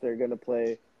up if they're going to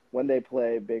play – when they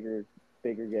play bigger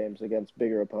games against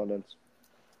bigger opponents.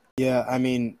 Yeah, I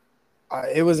mean,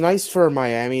 it was nice for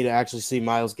Miami to actually see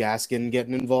Myles Gaskin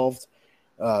getting involved.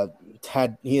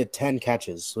 He had 10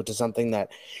 catches, which is something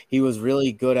that he was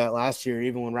really good at last year,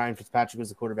 even when Ryan Fitzpatrick was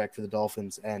the quarterback for the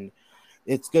Dolphins. And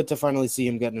it's good to finally see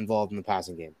him getting involved in the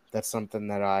passing game. That's something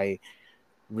that I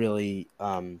really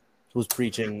was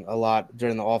preaching a lot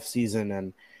during the offseason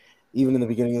and even in the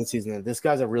beginning of the season. This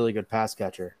guy's a really good pass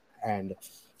catcher, and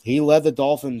he led the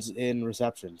Dolphins in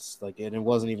receptions. And it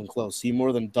wasn't even close. He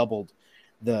more than doubled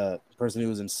the person who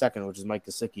was in second, which is Mike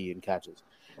Gesicki, in catches.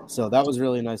 So that was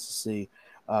really nice to see.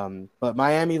 But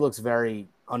Miami looks very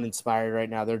uninspired right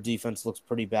now. Their defense looks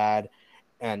pretty bad,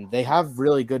 and they have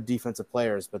really good defensive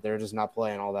players, but they're just not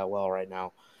playing all that well right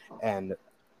now. And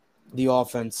the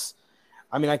offense,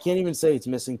 I mean, I can't even say it's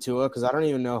missing Tua because I don't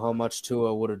even know how much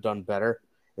Tua would have done better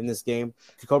in this game.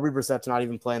 Jacoby Brissett's not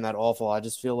even playing that awful. I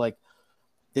just feel like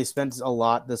they spent a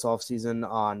lot this offseason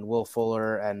on Will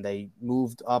Fuller, and they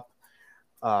moved up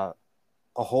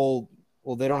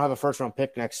they don't have a first-round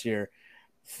pick next year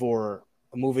for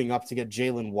moving up to get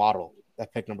Jalen Waddle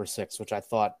at pick number 6, which I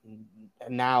thought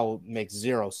now makes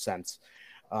zero sense.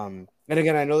 And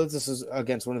again, I know that this is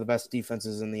against one of the best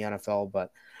defenses in the NFL,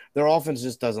 but their offense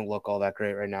just doesn't look all that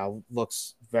great right now.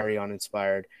 Looks very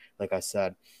uninspired, like I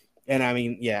said. And I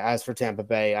mean, yeah, as for Tampa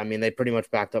Bay, I mean, they pretty much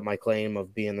backed up my claim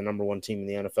of being the number 1 team in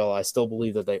the NFL. I still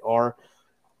believe that they are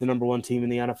the number 1 team in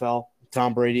the NFL.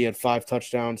 Tom Brady had 5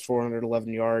 touchdowns,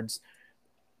 411 yards.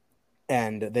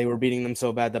 And they were beating them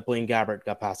so bad that Blaine Gabbert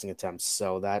got passing attempts.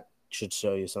 So that should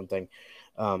show you something.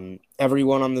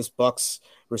 Everyone on this Bucs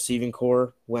receiving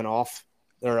core went off.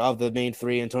 Or of the main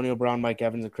 3, Antonio Brown, Mike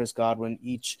Evans, and Chris Godwin,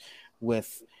 each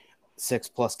with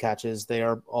 6+ catches. They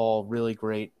are all really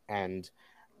great. And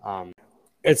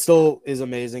it still is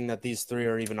amazing that these 3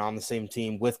 are even on the same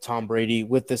team with Tom Brady,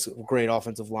 with this great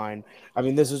offensive line. I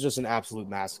mean, this is just an absolute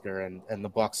massacre, and the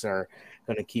Bucs are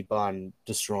going to keep on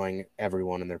destroying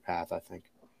everyone in their path, I think.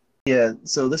 Yeah,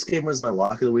 so this game was my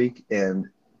lock of the week, and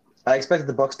I expected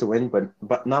the Bucs to win,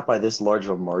 but not by this large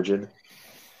of a margin.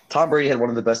 Tom Brady had one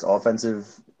of the best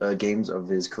offensive games of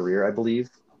his career, I believe,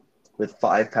 with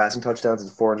 5 passing touchdowns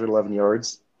and 411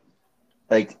 yards.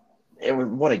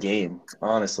 What a game,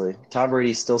 honestly. Tom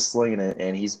Brady's still slinging it,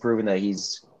 and he's proven that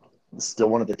he's still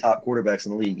one of the top quarterbacks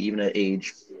in the league, even at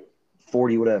age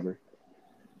 40, whatever.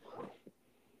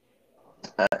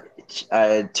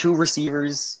 2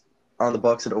 receivers on the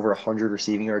Bucs had over 100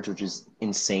 receiving yards, which is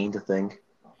insane to think.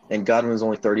 And Godwin was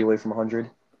only 30 away from 100.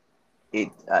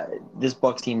 This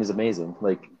Bucs team is amazing.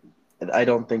 I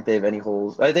don't think they have any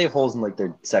holes. They have holes in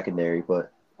their secondary,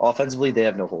 but offensively they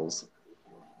have no holes.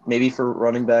 Maybe for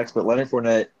running backs, but Leonard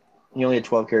Fournette, he only had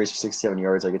 12 carries for 67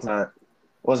 yards. It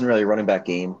wasn't really a running back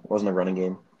game. It wasn't a running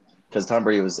game because Tom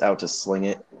Brady was out to sling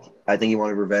it. I think he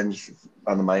wanted revenge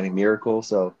on the Miami Miracle,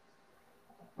 so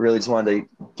really just wanted to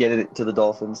get it to the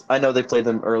Dolphins. I know they played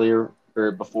them earlier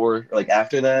or before,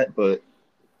 after that, but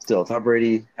still, Tom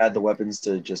Brady had the weapons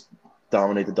to just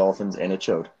dominate the Dolphins, and it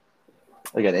showed.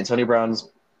 Again, Antonio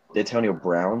Browns,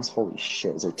 holy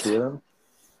shit, is there 2 of them?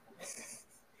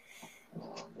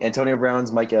 Antonio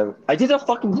Brown's, Mike Evans. I did that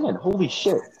fucking again. Holy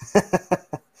shit.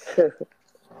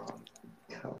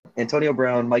 Antonio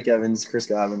Brown, Mike Evans, Chris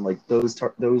Godwin,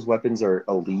 those weapons are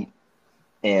elite.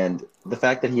 And the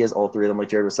fact that he has all 3 of them, like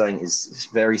Jared was saying, is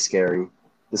very scary.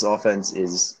 This offense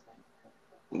is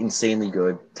insanely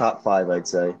good, top 5, I'd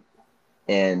say,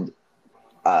 and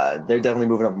they're definitely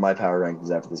moving up my power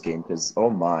rankings after this game because oh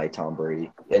my, Tom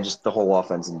Brady and just the whole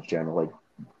offense in general, like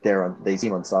they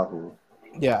seem unstoppable.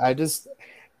 Yeah,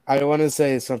 I want to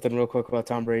say something real quick about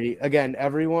Tom Brady. Again,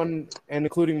 everyone, and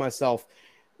including myself,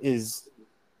 is,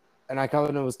 and I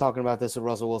kind of was talking about this with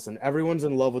Russell Wilson. Everyone's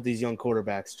in love with these young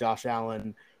quarterbacks: Josh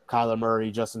Allen, Kyler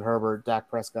Murray, Justin Herbert, Dak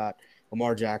Prescott,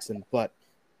 Lamar Jackson. But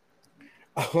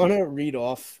I want to read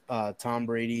off Tom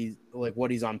Brady, like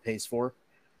what he's on pace for.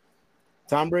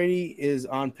 Tom Brady is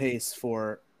on pace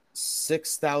for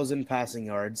 6,000 passing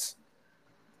yards,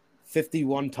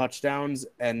 51 touchdowns,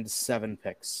 and 7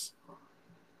 picks.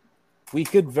 We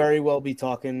could very well be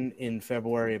talking in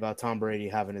February about Tom Brady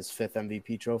having his 5th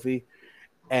MVP trophy,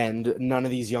 and none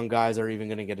of these young guys are even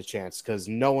going to get a chance because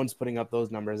no one's putting up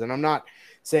those numbers. And I'm not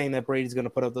saying that Brady's going to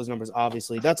put up those numbers,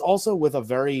 obviously. That's also with a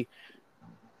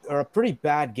pretty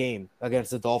bad game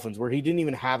against the Dolphins where he didn't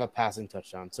even have a passing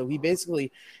touchdown. So he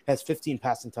basically has 15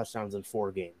 passing touchdowns in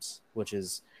 4 games, which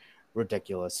is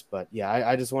ridiculous. But yeah,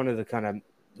 I just wanted to kind of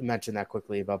mention that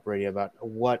quickly about Brady, about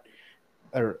what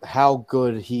or how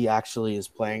good he actually is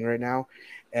playing right now.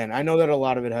 And I know that a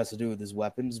lot of it has to do with his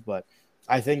weapons, but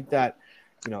I think that,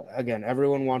 again,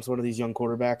 everyone wants one of these young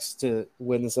quarterbacks to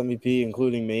win this MVP,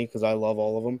 including me, because I love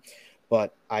all of them.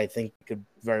 But I think we could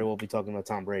very well be talking about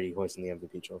Tom Brady hoisting the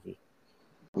MVP trophy.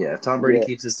 Yeah, if Tom Brady Yeah.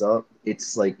 keeps this up,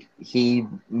 it's like he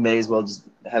may as well just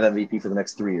have MVP for the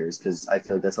next 3 years because I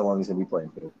feel like that's how long he's going to be playing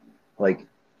for. Like,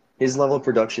 his level of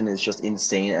production is just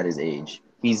insane at his age.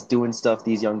 He's doing stuff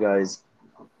these young guys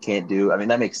can't do. I mean,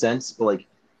 that makes sense, but like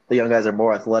the young guys are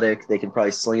more athletic. They can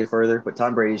probably sling it further. But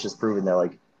Tom Brady's just proven that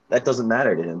like that doesn't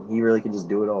matter to him. He really can just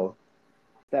do it all.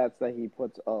 Stats that he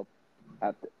puts up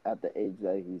at the age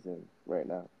that he's in right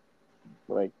now,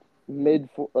 like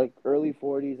early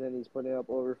 40s, and he's putting up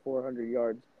over 400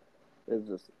 yards. Is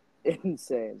just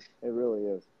insane. It really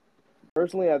is.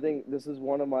 Personally, I think this is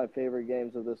one of my favorite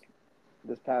games of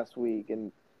this past week,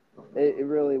 and it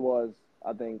really was.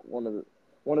 I think one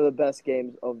of the best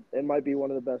games of it might be one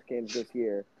of the best games this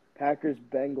year. Packers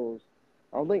Bengals.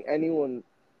 I don't think anyone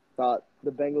thought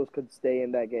the Bengals could stay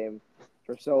in that game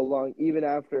for so long, even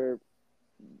after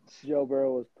Joe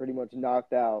Burrow was pretty much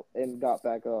knocked out and got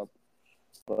back up.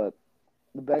 But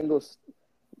the Bengals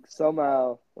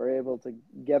somehow were able to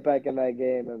get back in that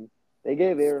game, and they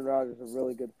gave Aaron Rodgers a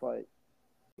really good fight.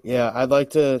 Yeah, I'd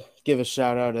like to give a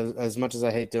shout out, as much as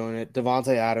I hate doing it.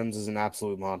 Devontae Adams is an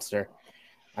absolute monster.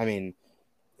 I mean,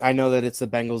 I know that it's the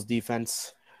Bengals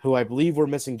defense, who I believe were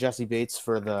missing Jesse Bates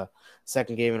for the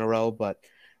second game in a row, but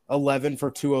 11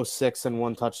 for 206 and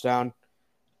 1 touchdown,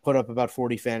 put up about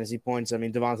 40 fantasy points. I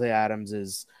mean, Devontae Adams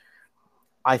is,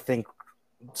 I think,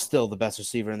 still the best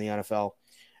receiver in the NFL.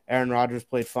 Aaron Rodgers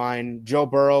played fine. Joe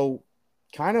Burrow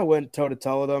kind of went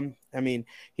toe-to-toe with him. I mean,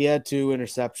 he had 2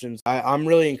 interceptions. I'm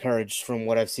really encouraged from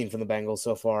what I've seen from the Bengals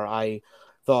so far. I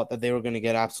thought that they were going to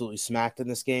get absolutely smacked in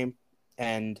this game,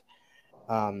 and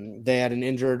they had an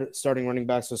injured starting running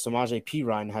back, so Samaje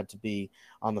Perine had to be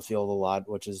on the field a lot,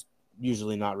 which is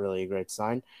usually not really a great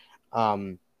sign.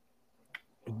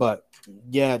 But,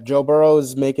 yeah, Joe Burrow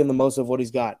is making the most of what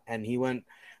he's got, and he went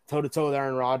toe-to-toe with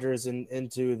Aaron Rodgers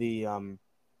into the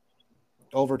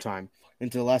overtime,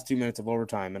 into the last 2 minutes of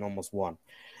overtime, and almost won.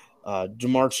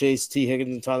 Jamar Chase, T.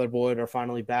 Higgins, and Tyler Boyd are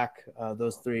finally back.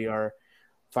 Those 3 are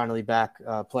finally back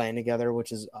playing together,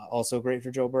 which is also great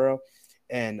for Joe Burrow.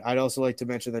 And I'd also like to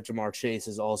mention that Jamar Chase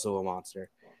is also a monster.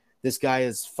 This guy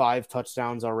has 5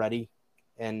 touchdowns already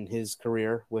in his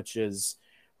career, which is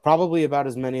probably about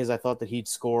as many as I thought that he'd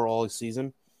score all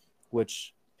season,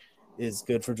 which is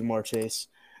good for Jamar Chase.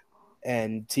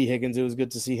 And T. Higgins, it was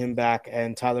good to see him back.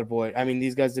 And Tyler Boyd. I mean,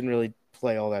 these guys didn't really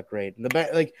play all that great.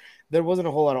 There wasn't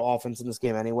a whole lot of offense in this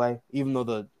game anyway, even though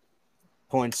the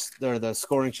points or the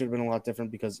scoring should have been a lot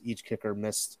different because each kicker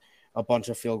missed a bunch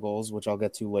of field goals, which I'll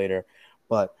get to later.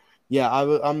 But yeah,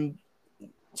 I'm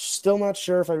still not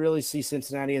sure if I really see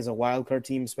Cincinnati as a wild card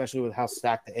team, especially with how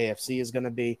stacked the AFC is going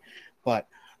to be. But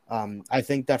I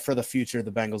think that for the future,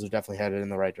 the Bengals are definitely headed in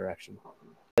the right direction.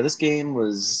 Yeah, this game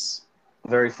was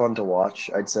very fun to watch,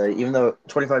 I'd say. Even though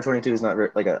 25-22 is not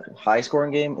like a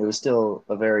high-scoring game, it was still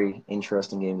a very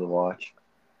interesting game to watch.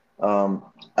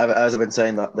 As I've been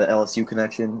saying, the LSU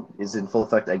connection is in full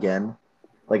effect again.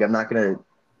 Like, I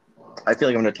feel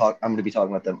like I'm going to be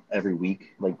talking about them every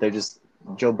week. Like, they're just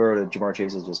Joe Burrow to Jamar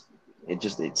Chase is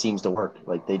it seems to work.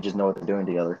 Like, they just know what they're doing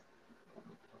together.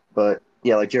 But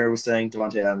yeah, like Jared was saying,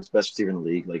 Devontae Adams, best receiver in the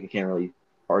league. Like, I can't really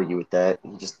argue with that.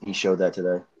 He showed that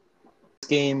today. This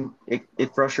game,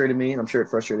 it frustrated me, and I'm sure it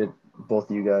frustrated both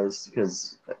of you guys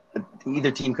because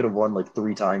either team could have won like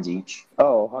 3 times each,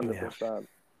 Oh, 100%.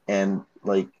 and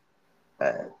like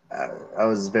I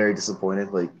was very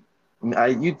disappointed. Like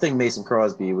you'd think Mason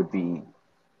Crosby would be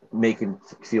making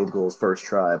field goals first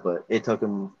try, but it took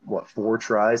him 4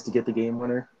 tries to get the game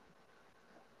winner.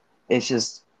 It's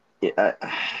just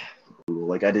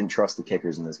like I didn't trust the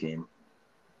kickers in this game.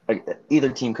 Like, either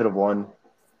team could have won.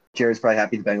 Jared's probably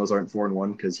happy the Bengals aren't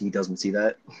 4-1 because he doesn't see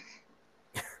that.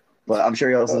 But I'm sure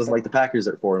he also doesn't like the Packers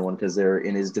at 4-1 because they're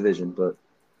in his division. But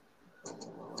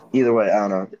either way, I don't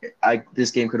know.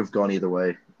 This game could have gone either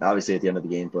way. Obviously at the end of the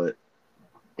game, but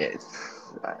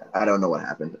I don't know what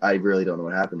happened. I really don't know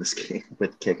what happened this game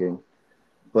with kicking.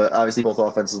 But obviously both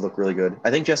offenses look really good.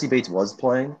 I think Jesse Bates was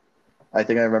playing. I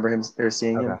think I remember him or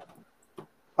seeing him.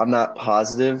 I'm not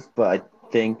positive, but I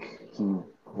think he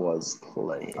was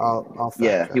playing. I'll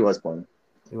yeah, check. he was playing.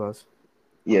 He was.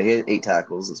 Yeah, he had 8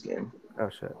 tackles this game. Oh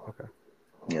shit. Okay.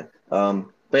 Yeah.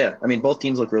 But yeah, I mean, both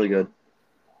teams look really good.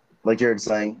 Like Jared's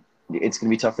saying, it's going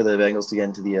to be tough for the Bengals to get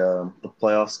into the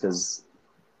playoffs because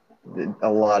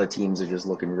a lot of teams are just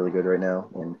looking really good right now,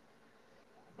 and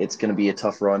it's going to be a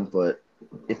tough run. But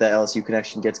if that LSU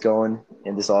connection gets going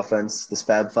and this offense, this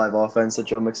Fab Five offense that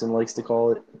Joe Mixon likes to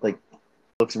call it, like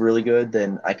looks really good,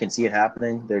 then I can see it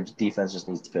happening. Their defense just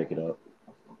needs to pick it up.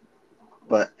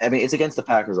 But I mean, it's against the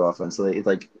Packers offense, so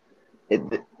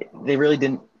they really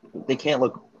didn't. They can't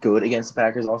look good against the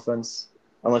Packers offense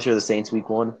unless you're the Saints week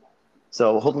 1.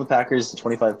 So holding the Packers to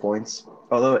 25 points,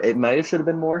 although it might have should have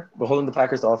been more, but holding the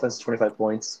Packers to offense to 25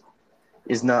 points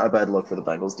is not a bad look for the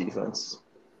Bengals defense.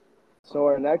 So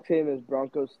our next game is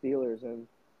Broncos Steelers, and I'm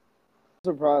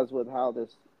surprised with how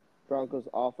this Broncos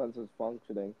offense is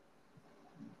functioning.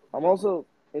 I'm also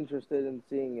interested in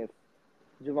seeing if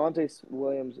Javonte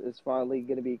Williams is finally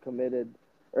going to be committed,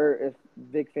 or if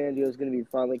Vic Fangio is going to be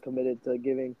finally committed to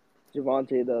giving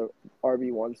Javonte the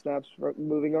RB1 snaps for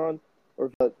moving on.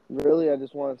 I'm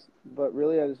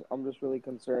just really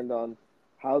concerned on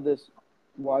how this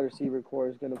wide receiver core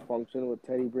is going to function with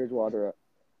Teddy Bridgewater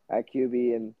at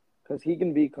QB, and because he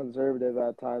can be conservative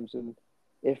at times, and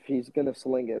if he's going to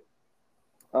sling it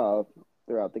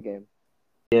throughout the game.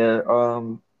 Yeah,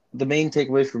 the main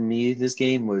takeaway for me this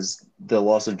game was the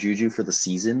loss of Juju for the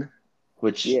season,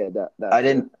 which I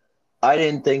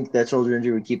didn't think that shoulder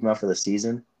injury would keep him out for the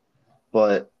season.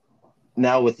 But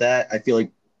now with that, I feel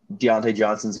like Deontay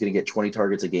Johnson's going to get 20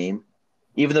 targets a game.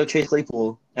 Even though Chase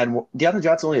Claypool Deontay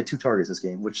Johnson only had 2 targets this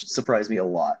game, which surprised me a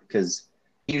lot because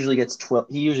he usually gets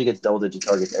double-digit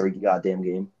targets every goddamn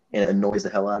game, and it annoys the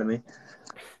hell out of me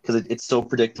because it's so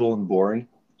predictable and boring.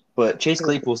 But Chase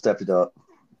Claypool stepped it up.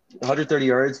 130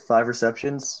 yards, 5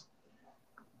 receptions.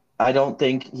 I don't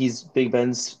think he's Big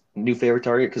Ben's new favorite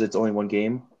target because it's only 1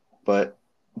 game. But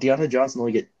Deontay Johnson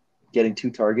only getting 2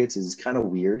 targets is kind of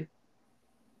weird.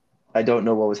 I don't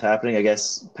know what was happening. I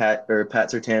guess Pat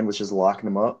Surtain was just locking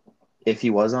him up if he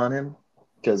was on him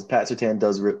because Pat Surtain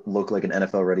does look like an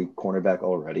NFL-ready cornerback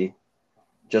already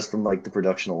just from like the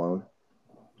production alone.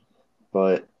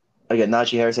 But again,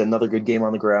 Najee Harris had another good game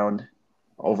on the ground,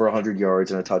 over 100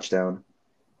 yards and a touchdown.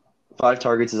 5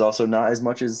 targets is also not as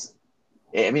much as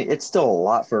 – I mean, it's still a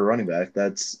lot for a running back.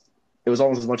 It was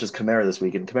almost as much as Kamara this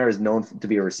week, and Kamara is known to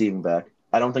be a receiving back.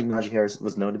 I don't think Najee Harris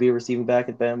was known to be a receiving back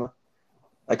at Bama.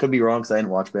 I could be wrong because I didn't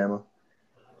watch Bama.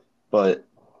 But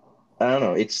I don't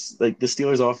know. It's like the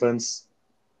Steelers' offense,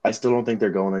 I still don't think they're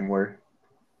going anywhere.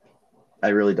 I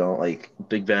really don't. Like,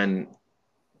 Big Ben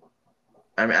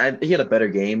 – I mean, he had a better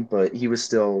game, but he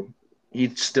still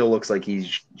looks like he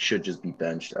should just be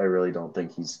benched. I really don't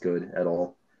think he's good at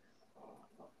all.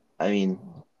 I mean,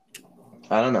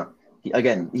 I don't know.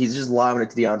 He's just lobbing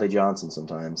it to Deontay Johnson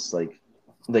sometimes. Like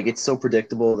it's so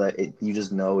predictable that you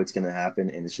just know it's going to happen,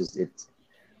 and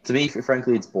to me,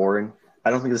 frankly, it's boring.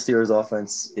 I don't think the Steelers'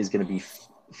 offense is going to be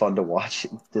fun to watch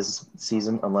this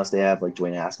season unless they have like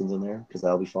Dwayne Haskins in there because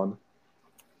that'll be fun.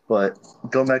 But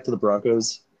going back to the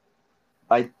Broncos,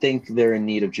 I think they're in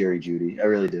need of Jerry Jeudy. I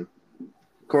really do.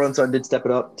 Courtland Sutton did step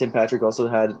it up. Tim Patrick also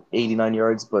had 89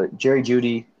 yards, but Jerry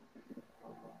Jeudy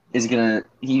is gonna.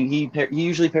 He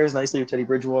usually pairs nicely with Teddy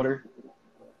Bridgewater,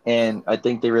 and I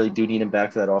think they really do need him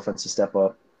back for that offense to step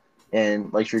up.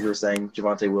 And like Trigger was saying,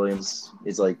 Javonte Williams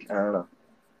is like I don't know.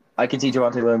 I can see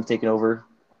Javonte Williams taking over.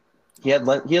 He had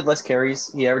less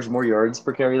carries. He averaged more yards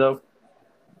per carry though.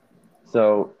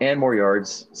 So and more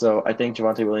yards. So I think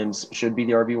Javonte Williams should be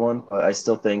the RB1, but I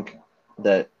still think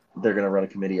that they're gonna run a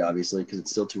committee, obviously, because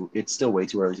it's still way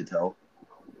too early to tell.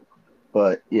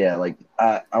 But yeah, like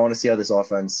I want to see how this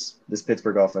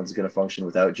Pittsburgh offense is gonna function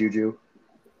without Juju.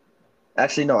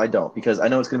 Actually, no, I don't, because I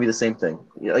know it's going to be the same thing.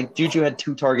 Like, Juju had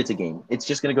 2 targets a game. It's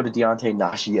just going to go to Deontay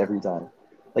Nashi every time.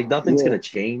 Like, nothing's Yeah. going to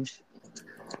change.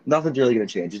 Nothing's really going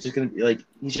to change. It's just going to be like,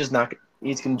 he's just not.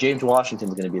 James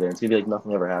Washington's going to be there. It's going to be like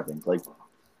nothing ever happened. Like,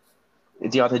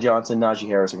 Deontay Johnson, Najee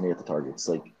Harris are going to get the targets.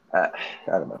 Like, I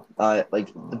don't know. Like,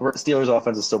 the Steelers'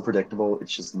 offense is so predictable.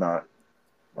 It's just not.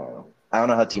 I don't know. I don't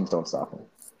know how teams don't stop him.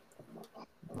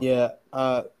 Yeah,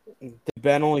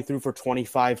 Ben only threw for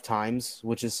 25 times,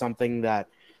 which is something that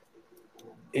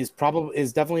is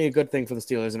definitely a good thing for the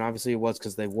Steelers, and obviously it was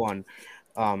because they won.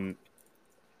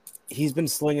 He's been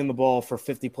slinging the ball for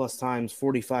 50 plus times,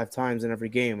 45 times in every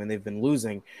game, and they've been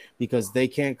losing because they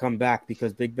can't come back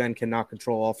because Big Ben cannot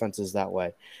control offenses that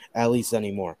way, at least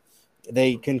anymore.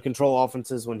 They can control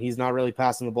offenses when he's not really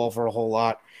passing the ball for a whole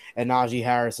lot, and Najee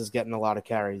Harris is getting a lot of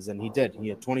carries, and he did. He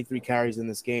had 23 carries in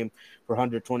this game for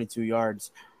 122 yards.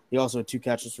 He also had 2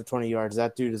 catches for 20 yards.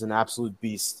 That dude is an absolute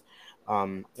beast.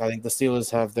 I think the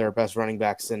Steelers have their best running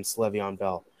back since Le'Veon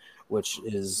Bell, which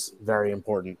is very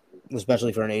important,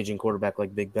 especially for an aging quarterback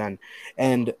like Big Ben.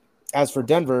 And as for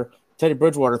Denver, Teddy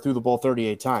Bridgewater threw the ball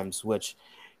 38 times, which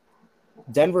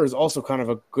Denver is also kind of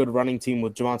a good running team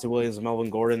with Javonte Williams and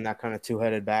Melvin Gordon, that kind of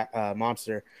two-headed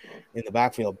monster in the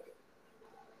backfield.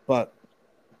 But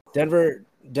Denver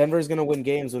is going to win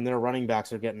games when their running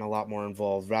backs are getting a lot more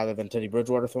involved rather than Teddy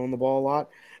Bridgewater throwing the ball a lot.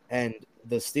 And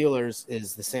the Steelers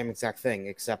is the same exact thing,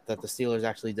 except that the Steelers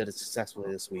actually did it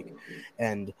successfully this week.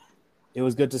 And it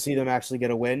was good to see them actually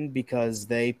get a win because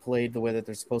they played the way that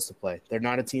they're supposed to play. They're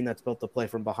not a team that's built to play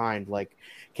from behind like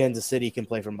Kansas City can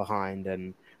play from behind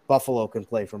and Buffalo can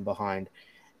play from behind.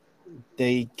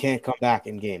 They can't come back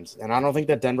in games. And I don't think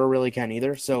that Denver really can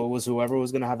either. So it was whoever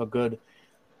was going to have a good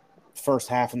first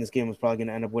half in this game was probably going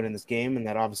to end up winning this game. And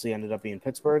that obviously ended up being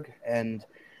Pittsburgh. And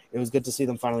it was good to see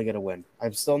them finally get a win.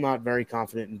 I'm still not very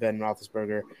confident in Ben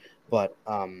Roethlisberger, but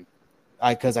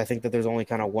because I think that there's only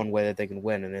kind of one way that they can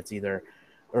win, and it's either,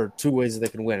 or 2 ways that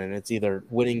they can win, and it's either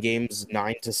winning games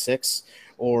 9-6,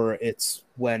 or it's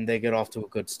when they get off to a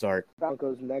good start.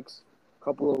 Broncos next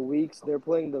couple of weeks, they're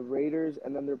playing the Raiders,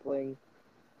 and then they're playing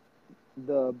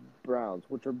the Browns,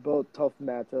 which are both tough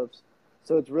matchups.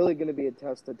 So it's really going to be a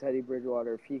test to Teddy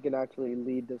Bridgewater if he can actually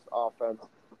lead this offense,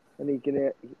 and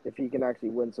if he can actually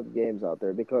win some games out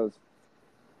there. Because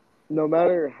no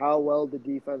matter how well the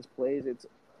defense plays, it's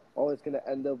always going to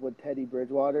end up with Teddy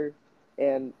Bridgewater,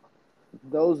 and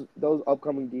those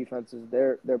upcoming defenses,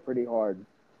 they're pretty hard.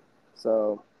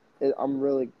 So I'm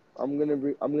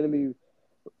gonna be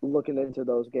looking into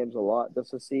those games a lot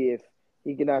just to see if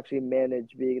he can actually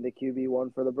manage being the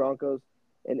QB1 for the Broncos,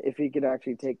 and if he can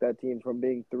actually take that team from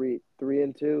being 3-2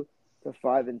 to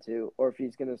 5-2, or if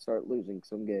he's gonna start losing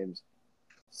some games.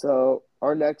 So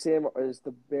our next game is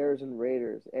the Bears and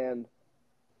Raiders, and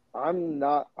I'm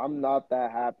not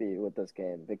that happy with this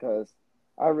game because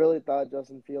I really thought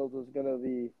Justin Fields was gonna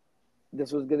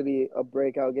be a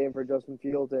breakout game for Justin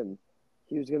Fields, and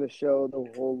he was gonna show the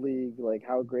whole league like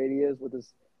how great he is with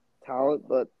his talent.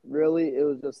 But really, it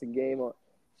was just a game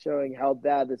showing how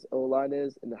bad this O-line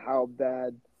is and how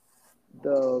bad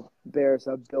the Bears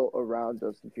have built around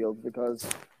Justin Fields, because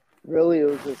really it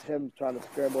was just him trying to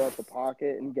scramble out the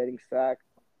pocket and getting sacked,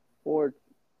 or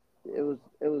it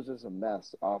was just a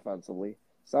mess offensively.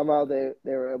 Somehow they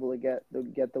were able to get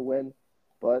the win,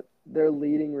 but their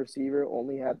leading receiver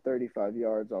only had 35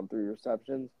 yards on 3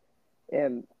 receptions,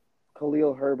 and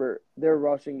Khalil Herbert, their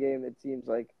rushing game, it seems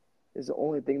like, is the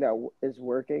only thing that is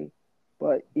working,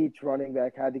 but each running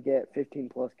back had to get 15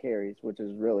 plus carries, which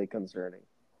is really concerning.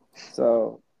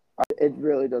 So it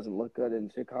really doesn't look good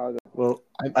in Chicago. Well,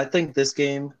 I think this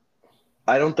game,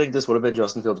 I don't think this would have been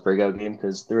Justin Fields' breakout game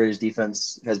because the Raiders'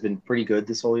 defense has been pretty good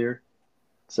this whole year.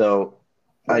 So,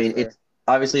 I mean,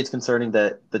 it's concerning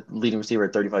that the leading receiver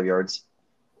at 35 yards.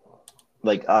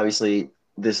 Like, obviously,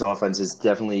 this offense is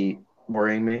definitely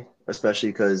worrying me,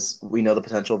 especially because we know the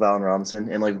potential of Allen Robinson.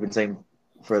 And like we've been saying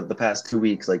for the past 2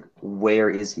 weeks, like, where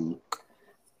is he?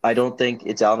 I don't think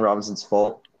it's Allen Robinson's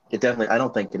fault. I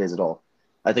don't think it is at all.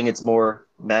 I think it's more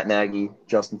Matt Nagy,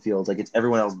 Justin Fields. Like, it's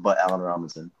everyone else but Allen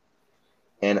Robinson.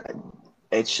 And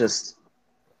it's just,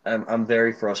 I'm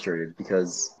very frustrated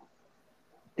because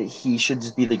he should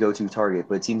just be the go-to target.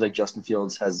 But it seems like Justin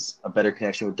Fields has a better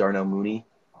connection with Darnell Mooney.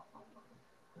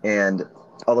 And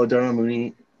although Darnell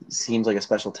Mooney seems like a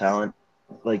special talent,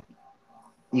 like,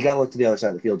 you got to look to the other side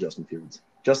of the field, Justin Fields.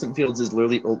 Justin Fields is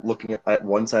literally looking at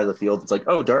one side of the field. It's like,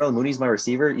 oh, Darnell Mooney's my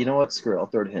receiver. You know what? Screw it. I'll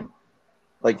throw to him.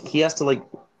 Like, he has to, like,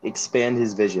 expand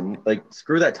his vision. Like,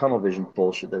 screw that tunnel vision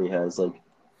bullshit that he has. Like,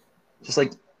 just,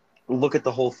 like, look at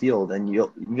the whole field, and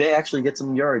you may actually get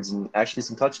some yards and actually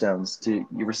some touchdowns to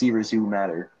your receivers who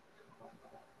matter.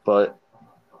 But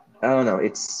I don't know.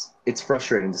 It's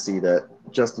frustrating to see that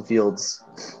Justin Fields.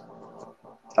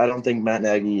 I don't think Matt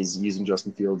Nagy is using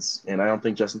Justin Fields, and I don't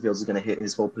think Justin Fields is going to hit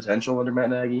his full potential under Matt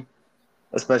Nagy,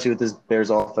 especially with this Bears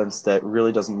offense that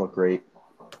really doesn't look great.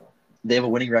 They have a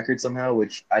winning record somehow,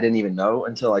 which I didn't even know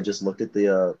until I just looked at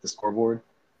the scoreboard.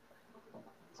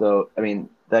 So I mean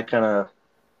that kind of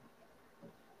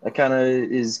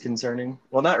is concerning.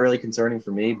 Well, not really concerning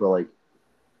for me, but like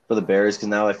for the Bears, because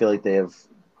now I feel like they have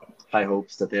high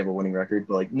hopes that they have a winning record.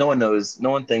 But like no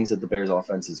one thinks that the Bears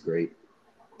offense is great.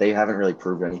 They haven't really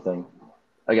proved anything.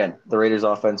 Again, the Raiders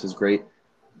offense was great.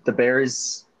 The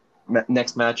Bears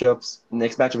next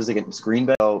matchup is against Green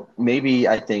Bay. So maybe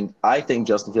I think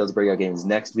Justin Fields' breakout game is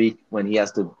next week when he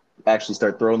has to actually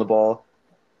start throwing the ball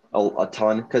a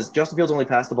ton, because Justin Fields only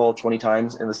passed the ball 20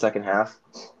 times in the second half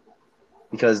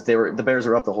because the Bears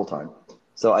are up the whole time.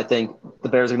 So I think the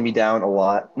Bears are going to be down a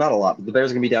lot, not a lot, but the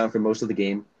Bears are going to be down for most of the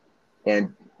game,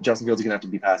 and Justin Fields is going to have to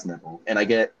be passing that ball. And I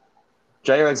get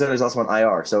Jair Alexander is also on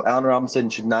IR, so Allen Robinson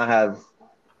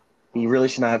he really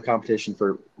should not have competition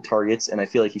for targets, and I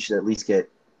feel like he should at least get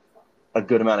a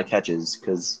good amount of catches,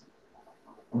 because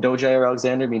no Jair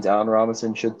Alexander means Allen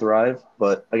Robinson should thrive.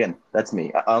 But again, that's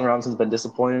me. Allen Robinson's been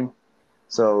disappointing,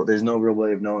 so there's no real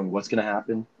way of knowing what's going to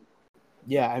happen.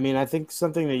 Yeah, I mean, I think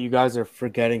something that you guys are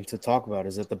forgetting to talk about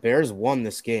is that the Bears won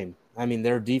this game. I mean,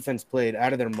 their defense played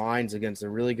out of their minds against a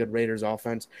really good Raiders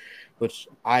offense, which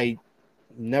I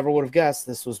never would have guessed.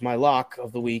 This was my lock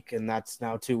of the week, and that's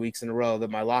now 2 weeks in a row that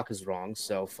my lock is wrong.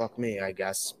 So fuck me, I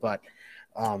guess. But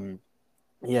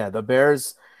yeah, the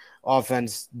Bears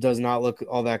offense does not look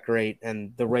all that great,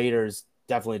 and the Raiders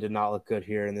definitely did not look good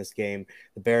here in this game.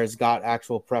 The Bears got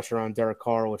actual pressure on Derek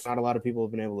Carr, which not a lot of people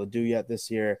have been able to do yet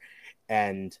this year.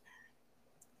 And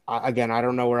again, I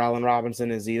don't know where Allen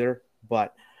Robinson is either,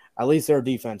 but at least their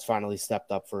defense finally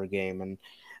stepped up for a game. And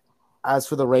as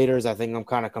for the Raiders, I think I'm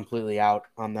kind of completely out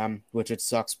on them, which it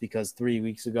sucks because 3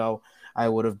 weeks ago I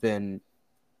would have been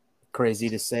crazy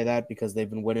to say that because they've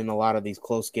been winning a lot of these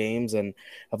close games and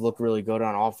have looked really good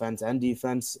on offense and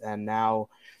defense. And now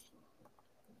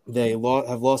they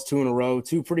have lost two in a row,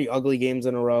 two pretty ugly games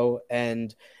in a row.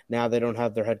 And now they don't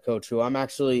have their head coach, who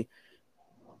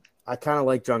I kind of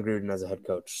like John Gruden as a head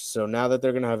coach. So now that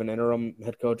they're going to have an interim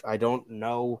head coach, I don't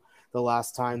know the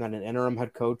last time that an interim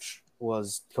head coach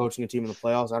was coaching a team in the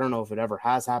playoffs. I don't know if it ever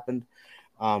has happened.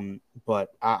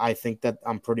 But I think that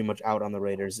I'm pretty much out on the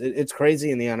Raiders. It's crazy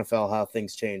in the NFL how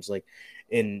things change. Like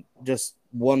in just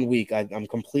 1 week, I'm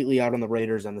completely out on the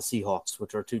Raiders and the Seahawks,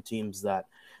 which are two teams that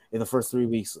in the first 3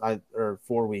 weeks or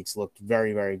 4 weeks looked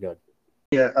very, very good.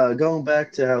 Yeah, going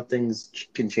back to how things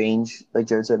can change, like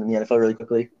Jared said in the NFL really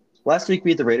quickly. Last week we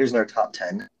had the Raiders in our top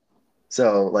 10.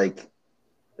 So, like,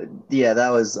 yeah, that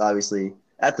was obviously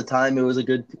at the time it was a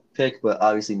good pick, but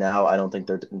obviously now I don't think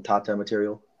they're in top 10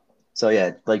 material. So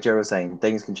yeah, like Jared was saying,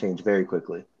 things can change very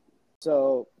quickly.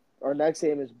 So our next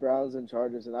game is Browns and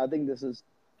Chargers, and I think this is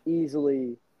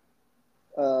easily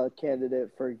a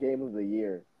candidate for game of the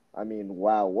year. I mean,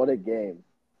 wow, what a game.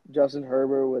 Justin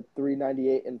Herbert with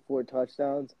 398 and 4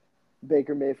 touchdowns.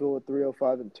 Baker Mayfield with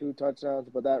 305 and 2 touchdowns.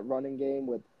 But that running game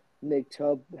with Nick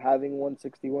Chubb having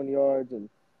 161 yards and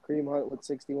Kareem Hunt with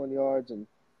 61 yards and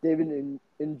David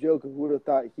Njoku, who would have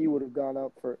thought he would have gone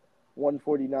up for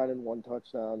 149 and 1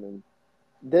 touchdown. And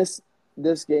this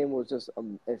game was just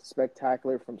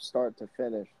spectacular from start to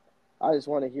finish. I just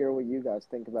want to hear what you guys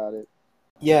think about it.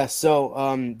 Yeah,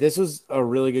 so this was a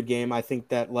really good game. I think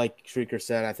that, like Shrieker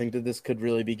said, I think that this could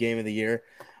really be game of the year.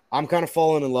 I'm kind of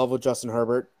falling in love with Justin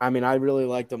Herbert. I mean, I really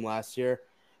liked him last year,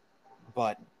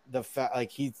 but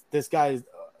this guy's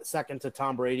second to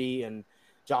Tom Brady and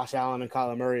Josh Allen and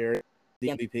Kyler Murray are the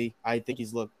MVP. I think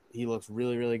he looks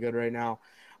really, really good right now.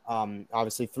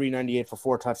 Obviously 398 for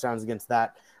 4 touchdowns against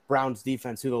that Browns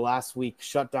defense, who the last week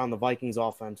shut down the Vikings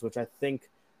offense, which I think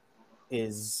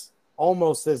is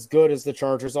almost as good as the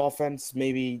Chargers offense.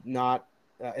 Maybe not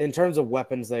in terms of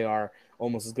weapons. They are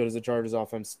almost as good as the Chargers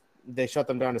offense. They shut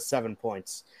them down to 7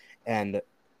 points, and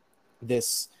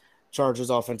this Chargers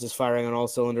offense is firing on all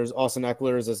cylinders. Austin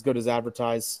Eckler is as good as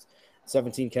advertised.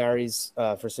 17 carries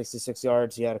for 66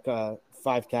 yards. He had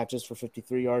 5 catches for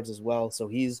 53 yards as well. So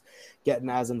he's getting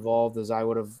as involved as I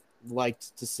would have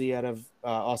liked to see out of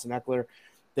Austin Eckler.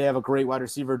 They have a great wide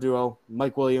receiver duo.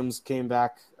 Mike Williams came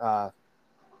back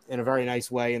in a very nice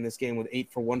way in this game with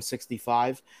 8 for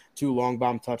 165, 2 long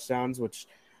bomb touchdowns, which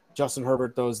Justin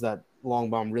Herbert does that long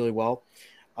bomb really well.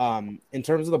 In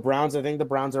terms of the Browns, I think the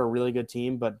Browns are a really good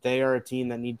team, but they are a team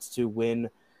that needs to win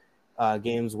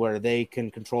games where they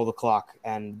can control the clock.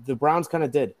 And the Browns kind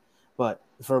of did, but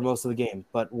for most of the game.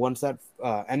 But once that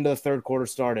end of the third quarter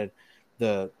started,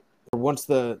 once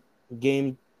the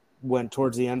game went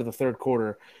towards the end of the third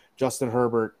quarter, Justin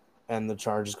Herbert and the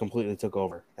Chargers completely took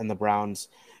over, and the Browns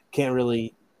can't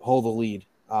really hold the lead.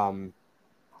 And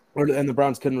the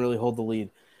Browns couldn't really hold the lead.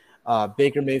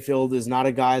 Baker Mayfield is not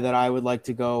a guy that I would like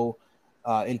to go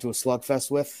into a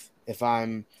slugfest with if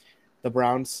I'm the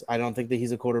Browns. I don't think that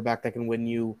he's a quarterback that can win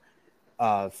you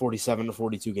 47 to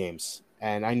 42 games.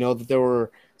 And I know that there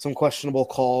were some questionable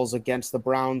calls against the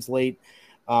Browns late.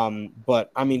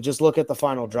 But, I mean, just look at the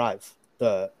final drive.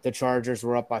 The Chargers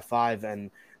were up by 5,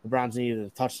 and the Browns needed a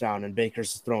touchdown, and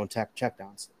Baker's throwing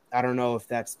checkdowns. I don't know if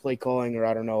that's play calling or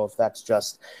I don't know if that's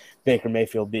just Baker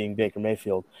Mayfield being Baker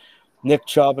Mayfield. Nick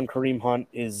Chubb and Kareem Hunt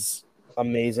is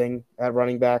amazing at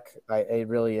running back. It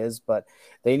really is. But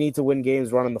they need to win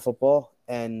games running the football,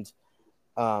 and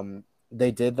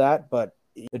they did that. But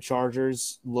the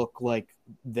Chargers look like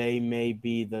they may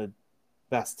be the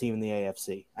best team in the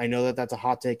AFC. I know that that's a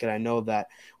hot take, and I know that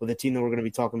with a team that we're going to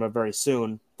be talking about very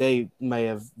soon, they may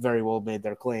have very well made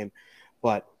their claim.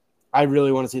 But I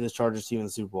really want to see this Chargers team in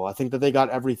the Super Bowl. I think that they got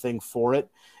everything for it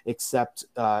except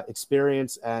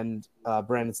experience, and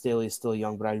Brandon Staley is still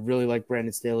young, but I really like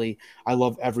Brandon Staley. I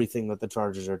love everything that the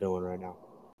Chargers are doing right now.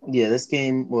 Yeah, this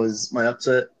game was my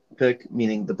upset pick,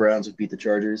 meaning the Browns would beat the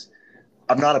Chargers.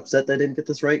 I'm not upset that I didn't get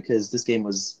this right because this game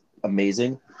was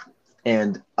amazing.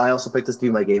 And I also picked this to be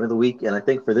my game of the week. And I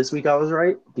think for this week I was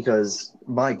right because,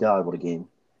 my God, what a game.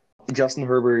 Justin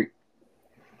Herbert,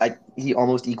 he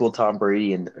almost equaled Tom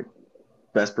Brady in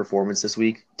best performance this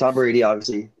week. Tom Brady,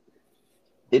 obviously,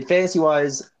 in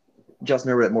fantasy-wise, Justin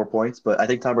Herbert had more points, but I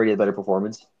think Tom Brady had better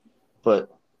performance.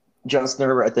 But Justin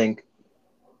Herbert, I think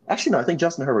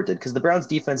Justin Herbert did because the Browns'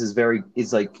 defense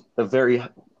is like a very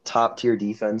top-tier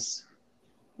defense,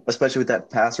 especially with that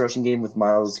pass rushing game with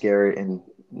Myles Garrett and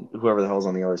whoever the hell's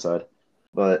on the other side.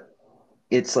 But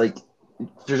it's like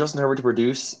for Justin Herbert to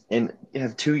produce and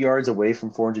have 2 yards away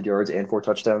from 400 yards and 4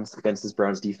 touchdowns against this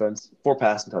Browns defense, 4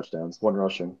 passing touchdowns, 1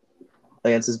 rushing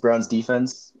against this Browns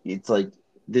defense, it's like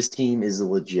this team is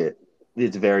legit.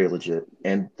 It's very legit.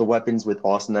 And the weapons with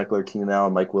Austin Eckler, Keenan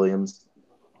Allen, Mike Williams,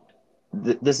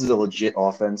 this is a legit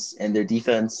offense. And their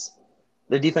defense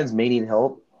may need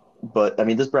help. But, I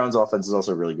mean, this Browns offense is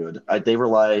also really good. They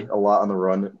rely a lot on the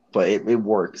run, but it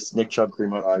works. Nick Chubb,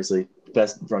 Kareem Hunt, obviously,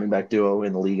 best running back duo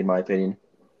in the league, in my opinion.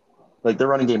 Like, their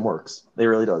running game works. It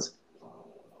really does.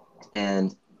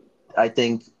 And I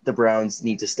think the Browns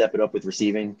need to step it up with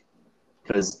receiving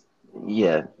because,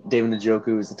 yeah, David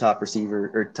Njoku is the top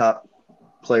receiver or top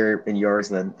player in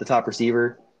yards, and then the top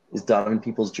receiver is Donovan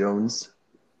Peoples-Jones,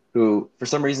 who, for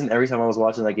some reason, every time I was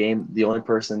watching that game, the only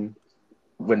person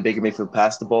when Baker Mayfield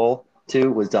passed the ball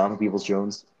to was Donovan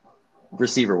Peoples-Jones.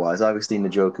 Receiver-wise, obviously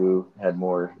Njoku had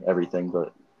more everything,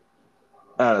 but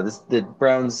I don't know. The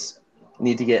Browns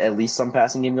need to get at least some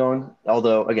passing game going.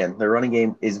 Although, again, their running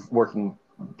game is working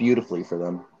beautifully for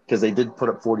them because they did put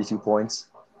up 42 points,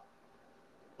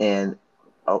 and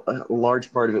a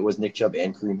large part of it was Nick Chubb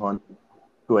and Kareem Hunt,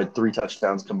 who had 3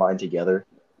 touchdowns combined together.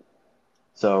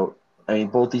 So, I mean,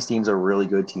 both these teams are really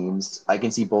good teams. I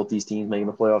can see both these teams making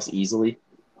the playoffs easily.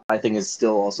 I think is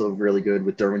still also really good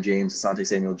with Derwin James, Asante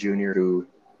Samuel Jr., who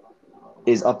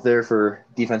is up there for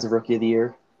Defensive Rookie of the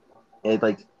Year. And,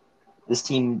 like, this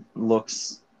team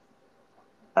looks,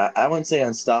 I wouldn't say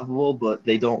unstoppable, but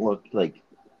they don't look like,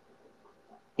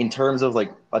 in terms of,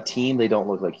 like, a team, they don't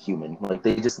look like human. Like,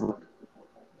 they just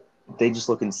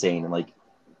look insane. And, like,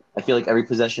 I feel like every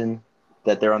possession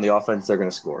that they're on the offense, they're going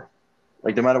to score.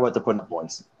 Like, no matter what, they're putting up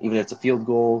points. Even if it's a field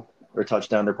goal or a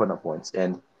touchdown, they're putting up points.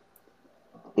 And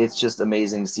it's just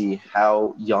amazing to see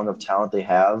how young of talent they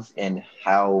have and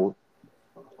how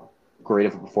great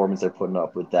of a performance they're putting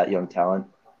up with that young talent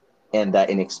and that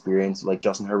inexperience. Like,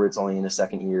 Justin Herbert's only in his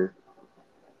second year.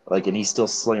 Like, and he's still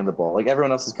slinging the ball. Like,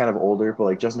 everyone else is kind of older, but,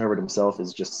 like, Justin Herbert himself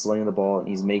is just slinging the ball, and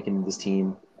he's making this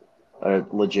team a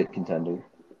legit contender.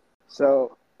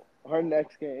 So, our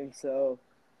next game. So,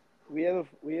 we have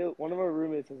one of our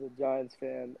roommates is a Giants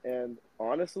fan, and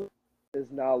honestly, is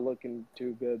not looking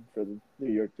too good for the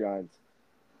New York Giants.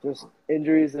 Just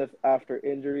injuries after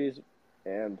injuries,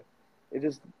 and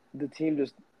the team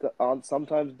just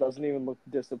sometimes doesn't even look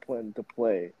disciplined to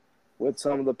play with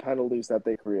some of the penalties that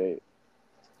they create.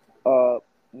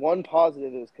 One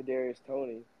positive is Kadarius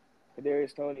Toney.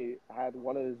 Kadarius Toney had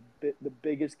one of the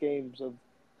biggest games of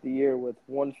the year with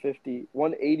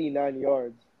 189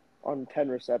 yards on 10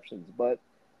 receptions. But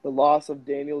the loss of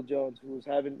Daniel Jones, who was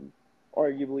having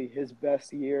arguably his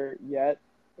best year yet,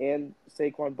 and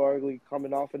Saquon Barkley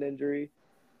coming off an injury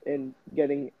and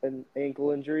getting an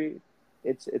ankle injury,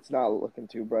 it's not looking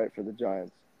too bright for the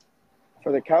Giants.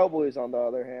 For the Cowboys, on the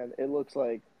other hand, it looks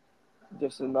like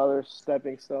just another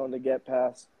stepping stone to get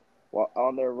past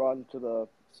on their run to the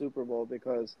Super Bowl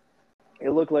because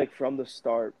it looked like from the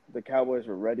start the Cowboys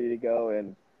were ready to go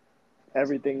and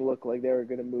everything looked like they were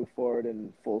going to move forward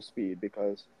in full speed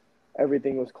because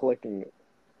everything was clicking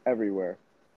everywhere.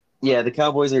 Yeah, the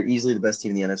Cowboys are easily the best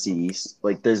team in the NFC East.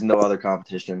 Like, there's no other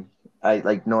competition.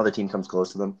 No other team comes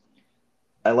close to them.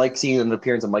 I like seeing an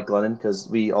appearance of Mike Glennon because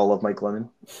we all love Mike Glennon.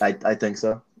 I think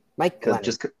so. Mike Because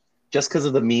Glennon. just because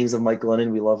of the memes of Mike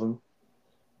Glennon, we love him.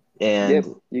 And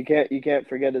Yep, you can't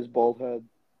forget his bald head.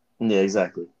 yeah,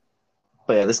 exactly.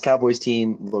 But yeah, this Cowboys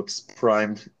team looks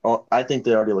primed. I think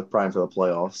they already look primed for the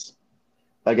playoffs.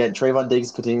 Again, Trayvon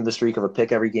Diggs continuing the streak of a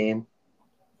pick every game.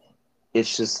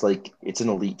 It's just like it's an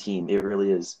elite team. It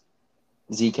really is.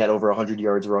 Zeke had over 100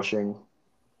 yards rushing.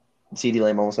 CeeDee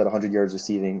Lamb almost had 100 yards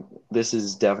receiving. This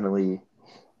is definitely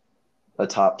a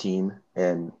top team,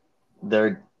 and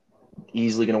they're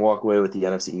easily going to walk away with the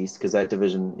NFC East because that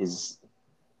division is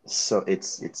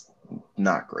it's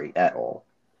not great at all.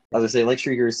 As I say, like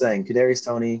Streaker is saying, Kadarius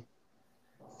Toney,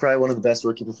 probably one of the best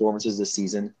rookie performances this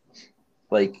season.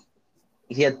 Like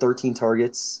he had 13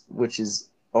 targets, which is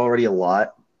already a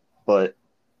lot, but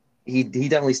he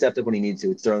definitely stepped up when he needed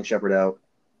to. It's Sterling Shepard out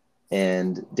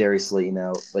and Darius Slayton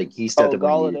out. Like he stepped up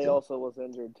when he needed Galladay to. also was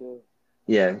injured too.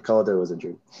 Yeah, Galladay was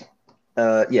injured.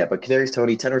 Yeah, but Kadarius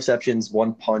Toney, 10 receptions,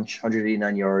 one punch,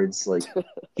 189 yards. Like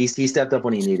he stepped up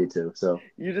when he needed to. So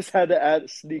You just had to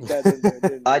sneak that in there,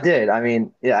 didn't I you? did. I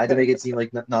mean, yeah, I had to make it seem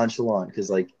like nonchalant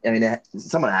because, like, I mean,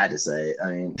 someone had to say it.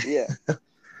 I mean, Yeah.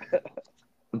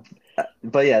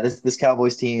 but yeah, this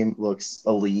Cowboys team looks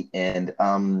elite, and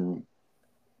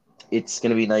it's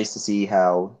gonna be nice to see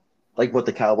how like what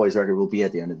the Cowboys record will be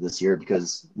at the end of this year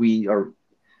because we are.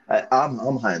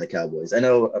 I'm high on the Cowboys. I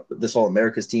know this whole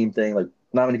America's team thing. Like,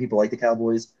 not many people like the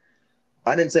Cowboys.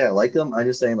 I didn't say I like them. I'm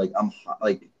just saying like I'm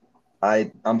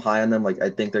high on them. Like I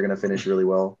think they're gonna finish really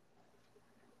well,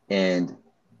 and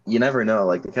you never know.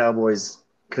 Like the Cowboys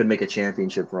could make a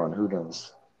championship run. Who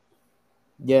knows?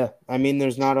 Yeah, I mean,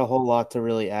 there's not a whole lot to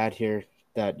really add here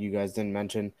that you guys didn't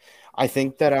mention. I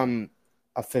think that I'm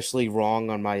officially wrong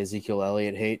on my Ezekiel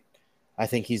Elliott hate. I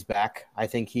think he's back. I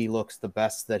think he looks the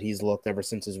best that he's looked ever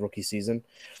since his rookie season.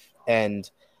 And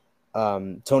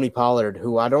Tony Pollard,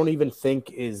 who I don't even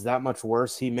think is that much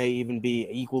worse. He may even be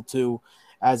equal to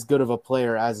as good of a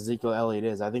player as Ezekiel Elliott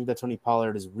is. I think that Tony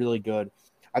Pollard is really good.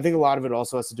 I think a lot of it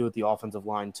also has to do with the offensive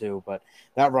line too, but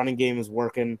that running game is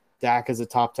working. Dak is a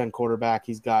top 10 quarterback.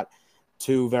 He's got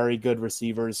two very good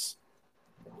receivers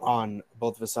on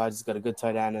both of his sides. He's got a good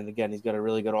tight end, and again, he's got a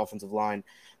really good offensive line.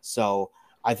 So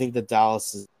I think that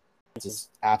Dallas is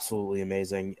absolutely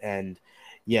amazing. And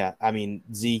yeah, I mean,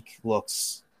 Zeke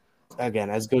looks again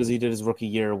as good as he did his rookie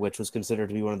year, which was considered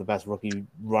to be one of the best rookie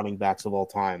running backs of all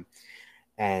time.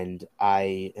 And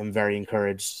I am very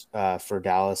encouraged for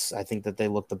Dallas. I think that they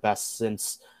look the best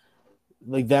since,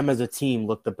 like them as a team,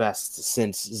 look the best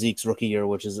since Zeke's rookie year,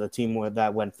 which is a team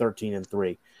that went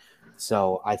 13-3.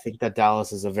 So I think that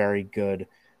Dallas is a very good.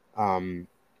 I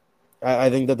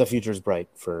think that the future is bright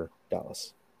for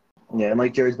Dallas. Yeah, and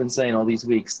like Jared's been saying all these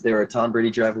weeks, they're a Tom Brady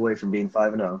drive away from being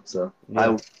 5-0. So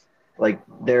Yeah.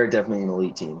 they're definitely an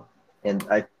elite team, and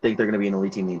I think they're going to be an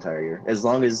elite team the entire year. As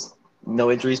long as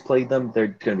no injuries plague them, they're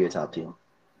going to be a top team.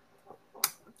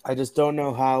 I just don't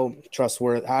know how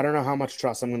trustworthy. I don't know how much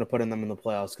trust I'm going to put in them in the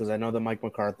playoffs because I know that Mike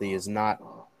McCarthy is not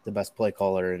the best play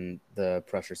caller in the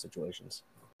pressure situations.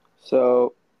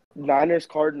 So, Niners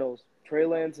Cardinals. Trey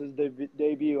Lance's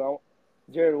debut.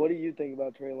 Jared, what do you think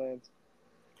about Trey Lance?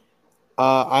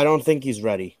 I don't think he's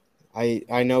ready.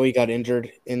 I know he got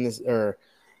injured in this, or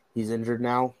he's injured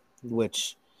now,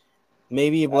 which may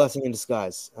be a blessing in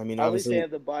disguise. I mean, At least obviously, they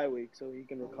have the bye week, so he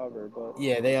can recover. But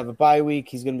yeah, they have a bye week.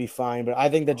 He's going to be fine, but I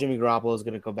think that Jimmy Garoppolo is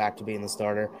going to go back to being the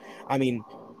starter. I mean,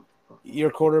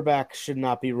 your quarterback should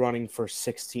not be running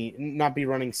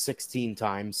 16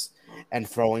 times and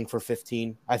throwing for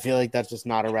 15. I feel like that's just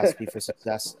not a recipe for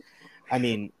success. I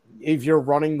mean, if you're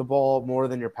running the ball more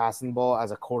than you're passing the ball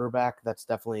as a quarterback, that's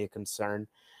definitely a concern.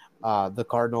 The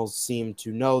Cardinals seem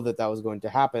to know that was going to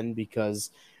happen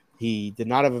because he did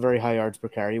not have a very high yards per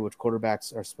carry, which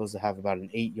quarterbacks are supposed to have about an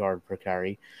 8-yard per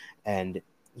carry, and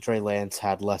Trey Lance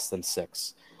had less than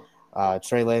 6.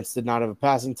 Trey Lance did not have a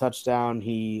passing touchdown.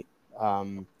 He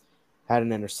had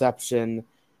an interception.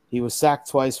 He was sacked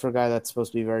twice for a guy that's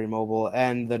supposed to be very mobile,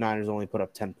 and the Niners only put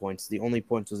up 10 points. The only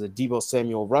point was a Deebo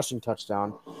Samuel rushing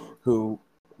touchdown, who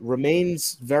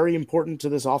remains very important to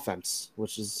this offense,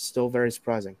 which is still very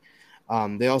surprising.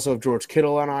 They also have George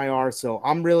Kittle on IR, so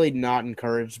I'm really not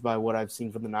encouraged by what I've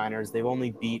seen from the Niners. They've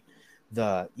only beat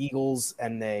the Eagles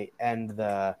and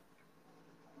the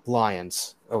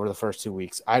Lions over the first 2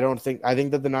 weeks. I think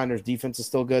that the Niners defense is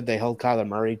still good. They held Kyler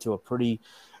Murray to a pretty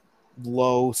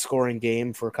low scoring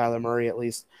game for Kyler Murray at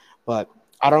least, but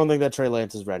I don't think that Trey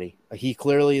Lance is ready. He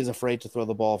clearly is afraid to throw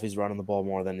the ball if he's running the ball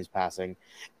more than he's passing.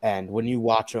 And when you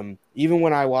watch him, even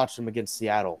when I watched him against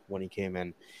Seattle when he came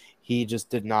in, he just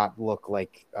did not look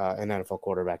like an NFL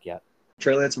quarterback yet.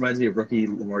 Trey Lance reminds me of rookie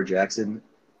Lamar Jackson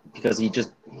because he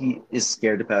is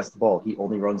scared to pass the ball. He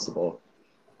only runs the ball.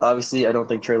 Obviously, I don't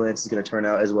think Trey Lance is going to turn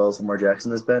out as well as Lamar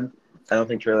Jackson has been. I don't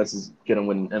think Trey Lance is going to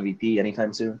win MVP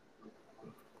anytime soon.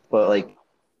 But, like,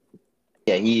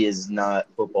 yeah, he is not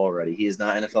football ready. He is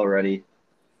not NFL ready.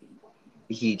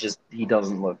 He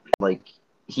doesn't look like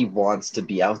he wants to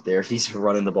be out there if he's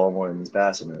running the ball more than he's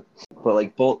passing it.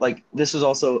 But, this was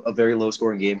also a very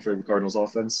low-scoring game for the Cardinals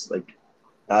offense. Like,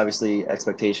 obviously,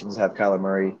 expectations have Kyler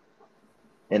Murray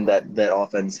and that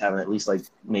offense having at least,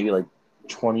 maybe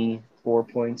 24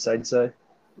 points, I'd say.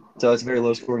 So it's a very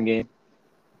low-scoring game.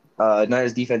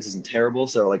 Niners defense isn't terrible,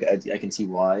 so, I can see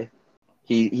why.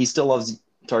 He still loves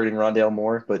targeting Rondale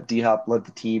Moore, but D-Hop led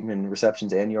the team in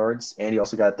receptions and yards, and he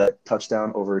also got that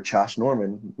touchdown over Josh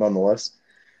Norman, nonetheless.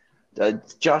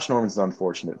 Josh Norman's an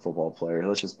unfortunate football player.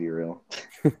 Let's just be real.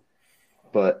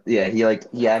 But, yeah,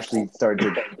 he actually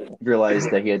started to realize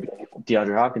that he had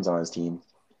DeAndre Hopkins on his team,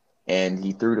 and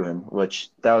he threw to him, which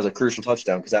that was a crucial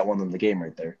touchdown because that won them the game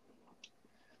right there.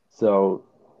 So,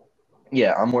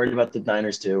 yeah, I'm worried about the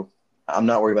Niners too. I'm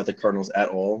not worried about the Cardinals at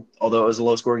all. Although it was a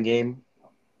low-scoring game,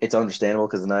 it's understandable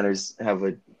because the Niners have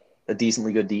a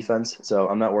decently good defense, so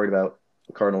I'm not worried about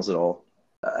the Cardinals at all.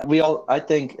 I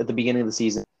think at the beginning of the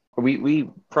season, we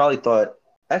probably thought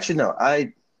 – actually, no,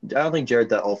 I don't think Jared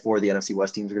thought all four of the NFC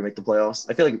West teams were going to make the playoffs.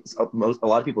 I feel like a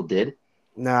lot of people did.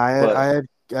 No, I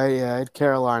had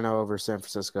Carolina over San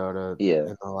Francisco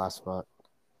in the last spot.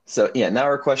 So, yeah, now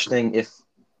we're questioning if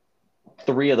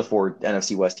 3 of the 4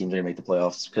 NFC West teams are going to make the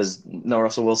playoffs because no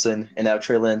Russell Wilson, and now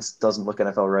Trey Lance doesn't look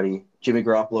NFL ready. Jimmy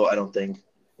Garoppolo, I don't think,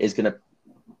 is going to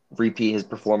repeat his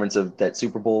performance of that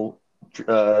Super Bowl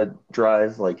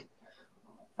drive.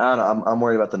 I don't know. I'm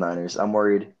worried about the Niners. I'm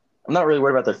not really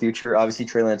worried about their future. Obviously,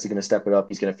 Trey Lance is going to step it up.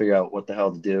 He's going to figure out what the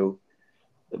hell to do.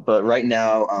 But right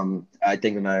now, I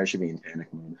think the Niners should be in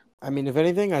panic mode. I mean, if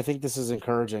anything, I think this is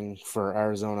encouraging for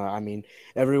Arizona. I mean,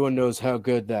 everyone knows how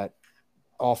good that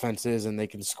offense is, and they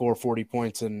can score 40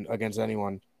 points against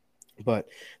anyone. But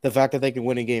the fact that they can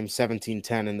win a game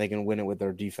 17-10 and they can win it with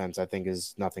their defense, I think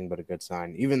is nothing but a good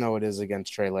sign, even though it is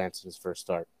against Trey Lance in his first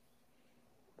start.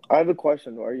 I have a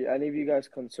question. Are any of you guys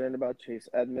concerned about Chase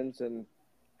Edmonds and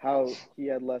how he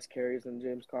had less carries than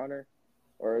James Conner?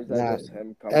 Or is that just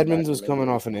him coming Edmonds was coming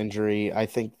off an injury. I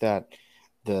think that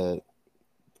the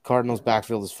Cardinals'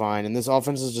 backfield is fine, and this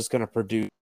offense is just going to produce.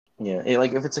 Yeah,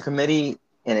 if it's a committee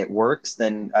and it works,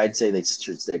 then I'd say they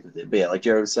should stick with it. But yeah, like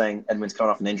Jared was saying, Edmonds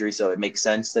coming off an injury, so it makes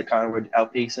sense that Conner would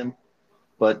outpace him.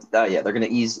 But yeah, they're going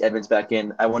to ease Edmonds back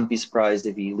in. I wouldn't be surprised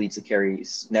if he leads the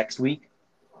carries next week.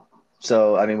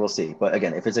 So, I mean, we'll see. But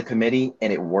again, if it's a committee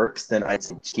and it works, then I'd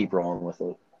say just keep rolling with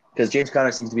it. Because James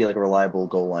Conner seems to be a reliable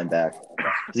goal line back.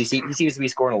 Because he seems to be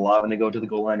scoring a lot when they go to the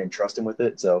goal line and trust him with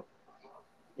it. So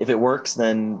if it works,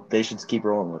 then they should keep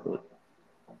rolling with it.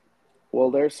 Well,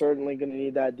 they're certainly going to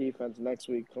need that defense next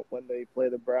week when they play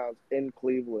the Browns in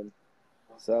Cleveland.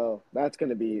 So that's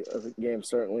going to be a game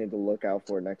certainly to look out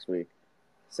for next week.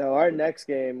 So our next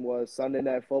game was Sunday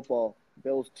Night Football,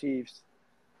 Bills-Chiefs.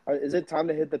 Is it time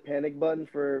to hit the panic button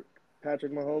for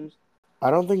Patrick Mahomes? I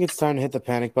don't think it's time to hit the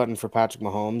panic button for Patrick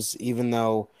Mahomes, even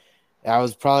though that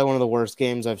was probably one of the worst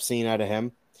games I've seen out of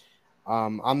him.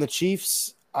 On the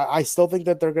Chiefs, I still think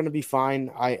that they're going to be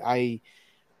fine. I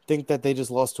think that they just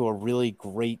lost to a really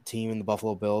great team in the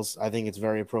Buffalo Bills. I think it's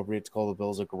very appropriate to call the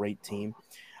Bills a great team.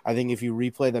 I think if you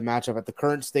replay the matchup at the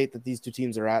current state that these two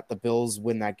teams are at, the Bills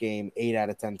win that game 8 out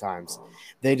of 10 times.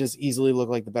 They just easily look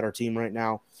like the better team right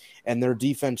now. And their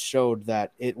defense showed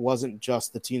that it wasn't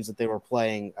just the teams that they were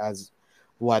playing as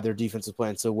why their defense is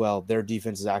playing so well. Their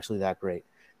defense is actually that great.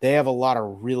 They have a lot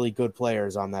of really good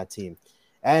players on that team.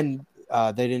 And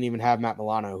they didn't even have Matt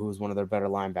Milano, who was one of their better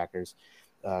linebackers.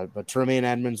 But Tremaine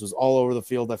Edmonds was all over the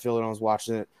field. I feel when I was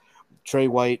watching it. Trey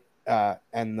White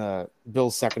and the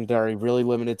Bills secondary really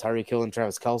limited Tyreek Hill and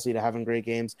Travis Kelce to having great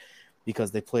games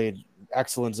because they played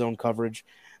excellent zone coverage.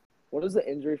 What is the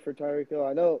injury for Tyreek Hill?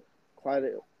 I know Clyde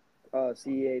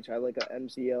CEH had like a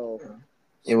MCL.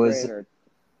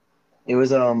 It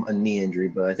was a knee injury,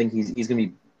 but I think he's going to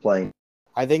be playing.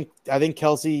 I think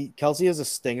Kelce has a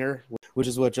stinger, which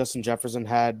is what Justin Jefferson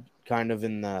had kind of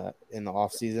in the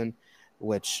offseason,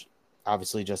 which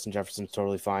Obviously, Justin Jefferson's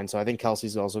totally fine. So I think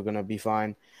Kelsey's also going to be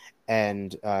fine.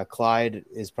 And Clyde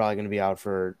is probably going to be out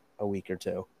for a week or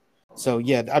two. So,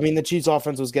 yeah, I mean, the Chiefs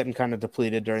offense was getting kind of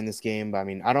depleted during this game. But, I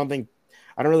mean, I don't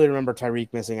really remember Tyreek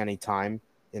missing any time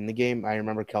in the game. I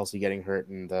remember Kelsey getting hurt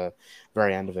in the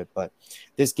very end of it. But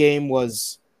this game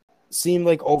seemed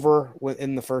like over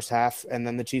in the first half. And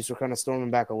then the Chiefs were kind of storming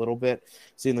back a little bit.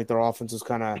 Seemed like their offense was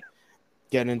kind of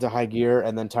getting into high gear,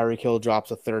 and then Tyreek Hill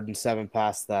drops a 3rd and 7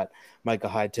 pass that Micah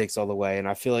Hyde takes all the way. And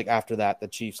I feel like after that, the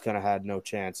Chiefs kind of had no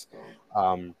chance.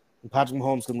 Patrick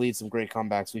Mahomes can lead some great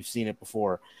comebacks. We've seen it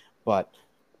before, but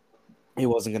it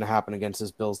wasn't going to happen against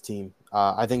this Bills team.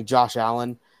 I think Josh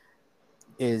Allen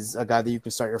is a guy that you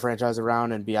can start your franchise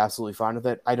around and be absolutely fine with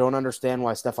it. I don't understand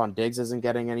why Stephon Diggs isn't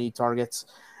getting any targets,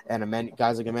 and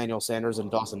guys like Emmanuel Sanders and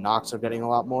Dawson Knox are getting a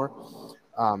lot more.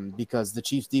 Because the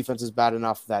Chiefs' defense is bad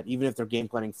enough that even if they're game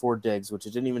planning for Diggs, which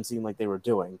it didn't even seem like they were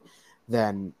doing,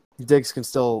 then Diggs can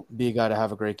still be a guy to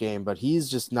have a great game. But he's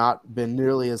just not been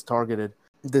nearly as targeted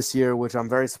this year, which I'm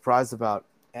very surprised about.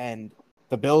 And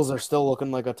the Bills are still looking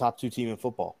like a top 2 team in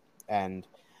football, and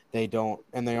they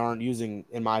aren't using,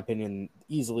 in my opinion,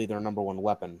 easily their number 1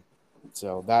 weapon.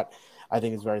 So that I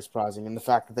think is very surprising. And the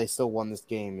fact that they still won this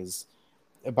game is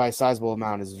by a sizable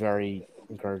amount is very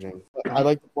encouraging. I'd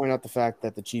like to point out the fact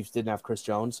that the Chiefs didn't have Chris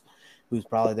Jones, who's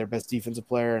probably their best defensive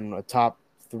player and a top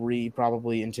 3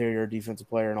 probably interior defensive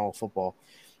player in all of football.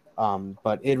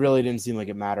 But it really didn't seem like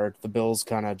it mattered. The Bills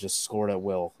kind of just scored at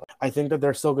will. I think that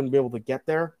they're still going to be able to get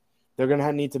there. They're going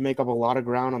to need to make up a lot of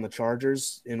ground on the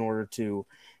Chargers in order to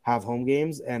have home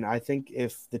games. And I think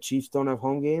if the Chiefs don't have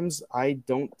home games, I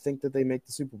don't think that they make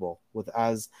the Super Bowl with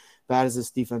as bad as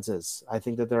this defense is. I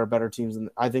think that there are better teams.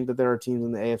 I think that there are teams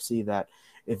in the AFC that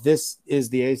if this is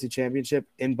the AFC Championship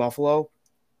in Buffalo,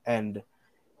 and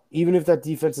even if that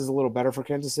defense is a little better for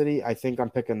Kansas City, I think I'm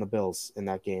picking the Bills in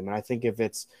that game. And I think if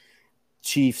it's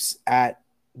Chiefs at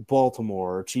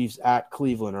Baltimore or Chiefs at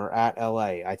Cleveland or at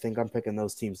LA, I think I'm picking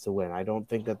those teams to win. I don't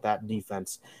think that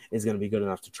defense is going to be good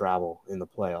enough to travel in the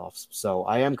playoffs. So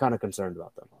I am kind of concerned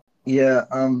about them. Yeah,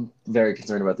 I'm very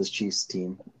concerned about this Chiefs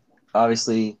team.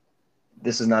 Obviously,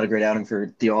 this is not a great outing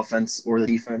for the offense or the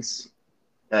defense.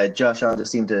 Josh Allen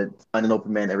just seemed to find an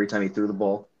open man every time he threw the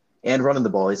ball and running the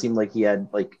ball. It seemed like he had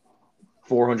like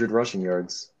 400 rushing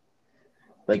yards.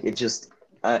 Like it just,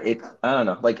 I don't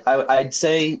know. Like I'd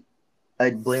say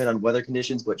I'd blame it on weather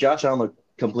conditions, but Josh Allen looked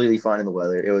completely fine in the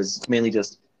weather. It was mainly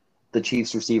just the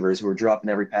Chiefs receivers who were dropping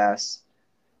every pass.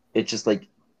 It's just like,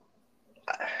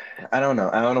 I don't know.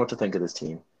 I don't know what to think of this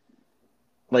team.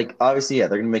 Like, obviously, yeah,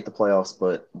 they're going to make the playoffs,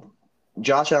 but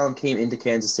Josh Allen came into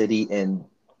Kansas City and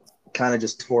kind of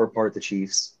just tore apart the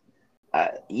Chiefs.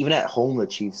 Even at home, the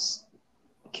Chiefs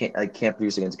can't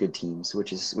produce against good teams,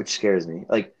 which scares me.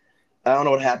 Like, I don't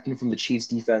know what happened from the Chiefs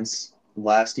defense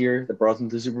last year that brought them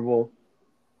to the Super Bowl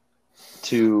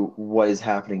to what is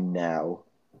happening now.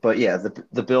 But yeah,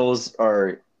 the Bills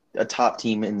are a top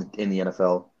team in the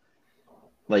NFL.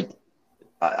 Like,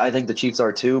 I think the Chiefs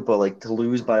are too, but like to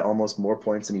lose by almost more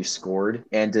points than you scored,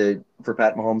 and for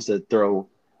Pat Mahomes to throw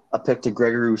a pick to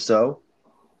Gregory Rousseau,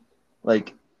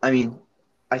 like, I mean,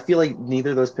 I feel like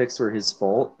neither of those picks were his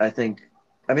fault. The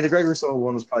Gregory Rousseau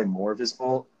one was probably more of his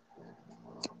fault,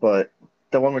 but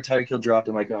the one where Tyreek Hill dropped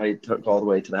and Micah Hyde took all the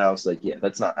way to the house, like, yeah, I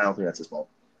don't think that's his fault.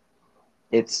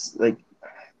 It's like,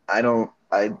 I don't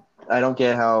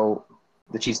get how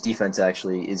the Chiefs defense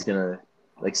actually is gonna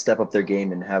like step up their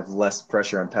game and have less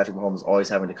pressure on Patrick Mahomes always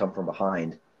having to come from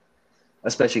behind,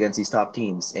 especially against these top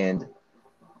teams. And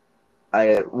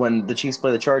when the Chiefs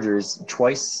play the Chargers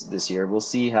twice this year, we'll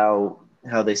see how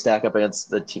they stack up against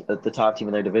the top team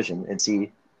in their division and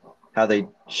see how they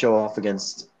show off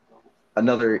against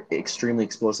another extremely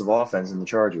explosive offense in the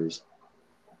Chargers.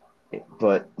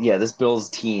 But yeah, this Bills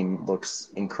team looks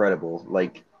incredible.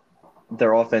 Like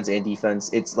their offense and defense,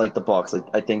 it's like the Bucs. Like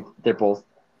I think they're both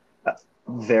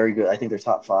very good. I think they're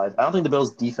top 5. I don't think the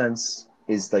Bills' defense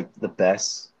is like the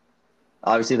best.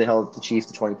 Obviously, they held the Chiefs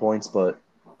to 20 points, but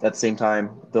at the same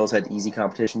time, Bills had easy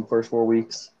competition the first 4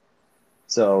 weeks.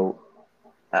 So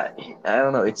I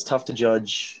don't know. It's tough to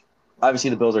judge. Obviously,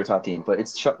 the Bills are a top team, but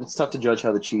it's tough to judge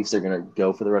how the Chiefs are going to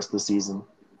go for the rest of the season.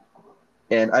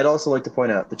 And I'd also like to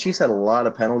point out the Chiefs had a lot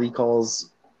of penalty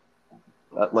calls,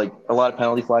 like a lot of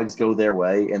penalty flags go their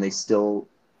way, and they still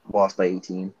lost by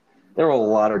 18. There were a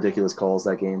lot of ridiculous calls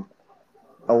that game.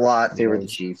 A lot favored the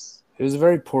Chiefs. It was a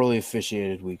very poorly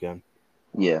officiated weekend.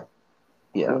 Yeah.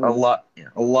 A lot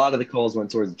of the calls went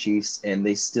towards the Chiefs, and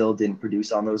they still didn't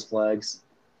produce on those flags.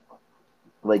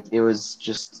 Like, it was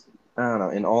just, I don't know,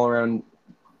 an all-around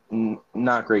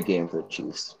not great game for the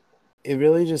Chiefs. It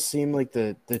really just seemed like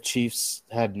the Chiefs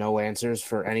had no answers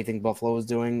for anything Buffalo was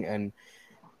doing, and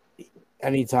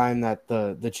anytime that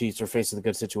the Chiefs were faced with a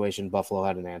good situation, Buffalo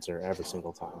had an answer every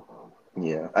single time.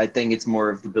 Yeah, I think it's more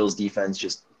of the Bills' defense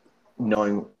just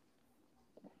knowing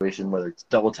whether it's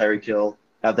double Tyreek Hill,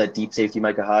 have that deep safety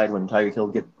Micah Hyde when Tyreek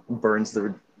Hill burns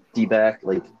the D back.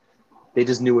 Like they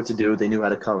just knew what to do. They knew how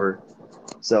to cover.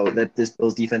 So that this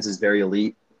Bills defense is very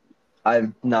elite.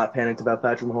 I'm not panicked about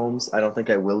Patrick Mahomes. I don't think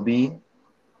I will be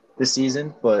this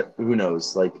season, but who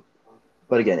knows? Like,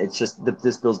 but again, it's just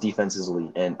this Bills defense is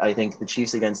elite, and I think the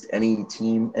Chiefs against any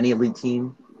team, any elite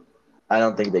team, I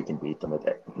don't think they can beat them.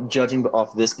 Judging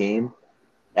off this game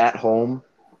at home,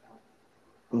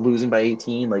 losing by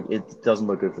 18, like it doesn't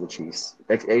look good for the Chiefs.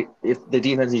 If the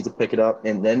defense needs to pick it up,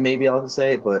 and then maybe I'll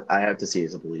say it, but I have to see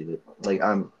it to believe it. Like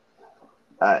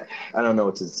I don't know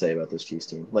what to say about this Chiefs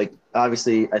team. Like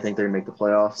obviously, I think they're gonna make the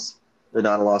playoffs. They're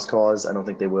not a lost cause. I don't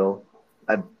think they will.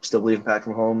 I still believe in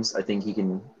Patrick Mahomes. I think he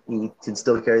can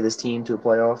still carry this team to a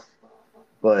playoff.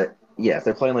 But yeah, if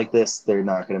they're playing like this, they're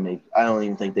not gonna make. I don't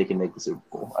even think they can make the Super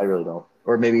Bowl. I really don't.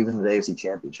 Or maybe even the AFC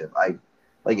Championship.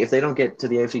 If they don't get to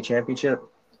the AFC Championship,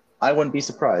 I wouldn't be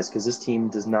surprised because this team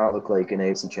does not look like an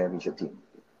AFC Championship team.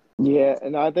 Yeah,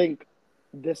 and I think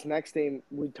this next team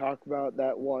we talked about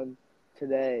that one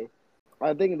today,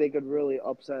 I think they could really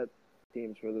upset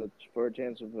teams for a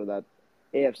chance for that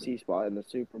AFC spot in the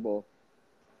Super Bowl.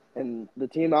 And the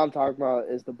team I'm talking about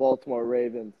is the Baltimore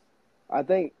Ravens. I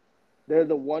think they're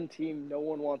the one team no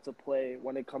one wants to play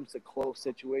when it comes to close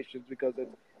situations because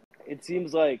it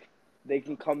seems like they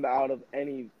can come out of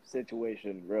any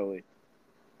situation, really.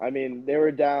 I mean, they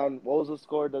were down. What was the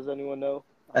score? Does anyone know?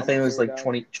 I How think it much was they were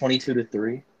like down?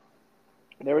 22-3.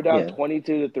 They were down Yeah.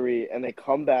 22-3, and they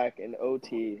come back in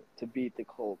OT to beat the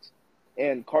Colts.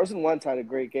 And Carson Wentz had a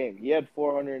great game. He had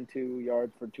 402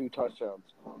 yards for 2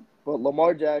 touchdowns. But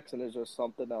Lamar Jackson is just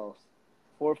something else.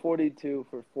 442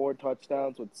 for 4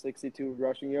 touchdowns with 62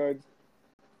 rushing yards.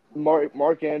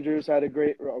 Mark Andrews had a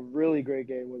really great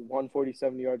game with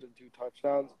 147 yards and 2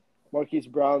 touchdowns. Marquise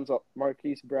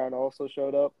Brown also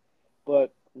showed up,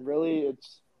 but really,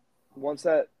 it's once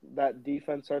that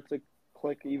defense starts to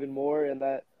click even more and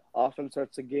that offense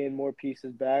starts to gain more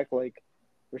pieces back, like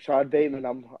Rashad Bateman.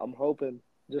 I'm hoping.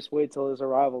 Just wait till his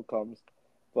arrival comes,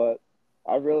 but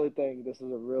I really think this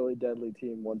is a really deadly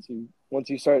team once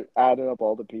you start adding up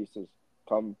all the pieces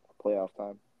come playoff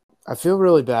time. I feel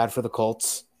really bad for the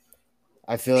Colts.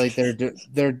 I feel like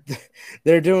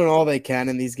they're doing all they can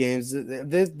in these games.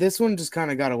 This one just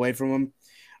kind of got away from them.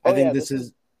 I think this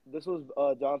was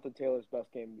Jonathan Taylor's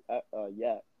best game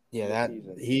yet. Yeah, this that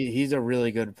season. he's a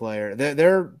really good player.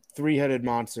 Their three-headed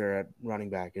monster at running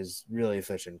back is really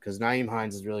efficient because Nyheim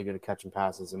Hines is really good at catching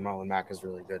passes and Marlon Mack is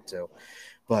really good too.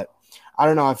 But I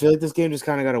don't know. I feel like this game just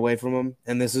kind of got away from him,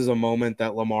 and this is a moment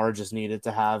that Lamar just needed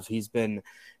to have. He's been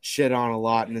shit on a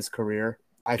lot in his career.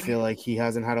 I feel like he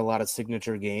hasn't had a lot of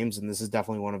signature games, and this is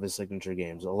definitely one of his signature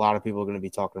games. A lot of people are going to be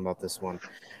talking about this one,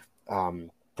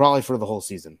 probably for the whole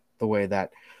season, the way that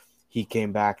he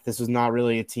came back. This was not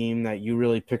really a team that you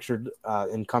really pictured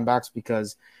in comebacks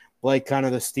because like kind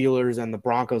of the Steelers and the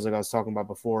Broncos, like I was talking about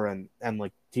before, and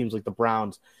like teams like the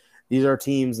Browns, these are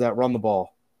teams that run the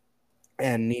ball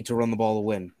and need to run the ball to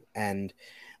win. And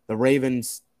the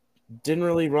Ravens didn't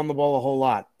really run the ball a whole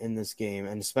lot in this game,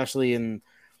 and especially in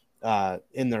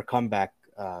their comeback.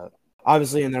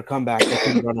 Obviously, in their comeback, they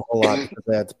couldn't run a whole lot because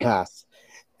they had to pass.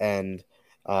 And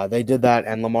they did that,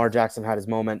 and Lamar Jackson had his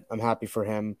moment. I'm happy for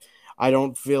him. I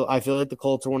feel like the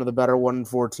Colts are one of the better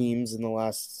 1-4 teams in the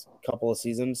last couple of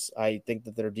seasons. I think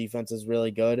that their defense is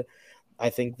really good. I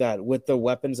think that with the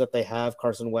weapons that they have,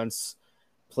 Carson Wentz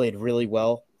played really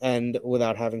well, and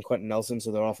without having Quentin Nelson,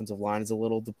 so their offensive line is a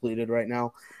little depleted right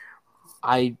now.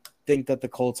 I think that the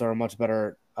Colts are a much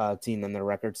better team than their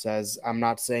record says. I'm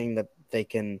not saying that they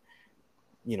can,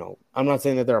 I'm not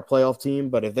saying that they're a playoff team,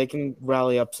 but if they can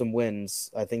rally up some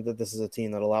wins, I think that this is a team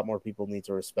that a lot more people need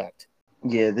to respect.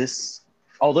 Yeah,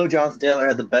 although Jonathan Taylor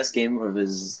had the best game of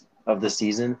the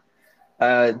season,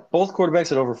 both quarterbacks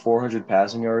had over 400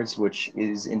 passing yards, which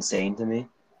is insane to me.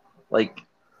 Like,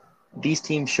 these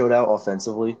teams showed out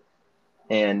offensively,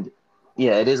 and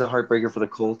yeah, it is a heartbreaker for the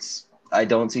Colts. I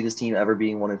don't see this team ever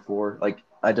being 1-4. Like,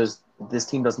 this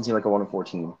team doesn't seem like a 1-4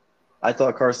 team. I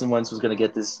thought Carson Wentz was going to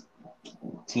get this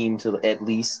team to at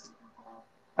least,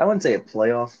 I wouldn't say a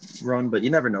playoff run, but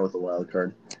you never know with the wild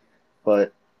card.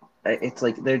 But it's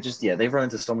like they've run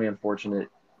into so many unfortunate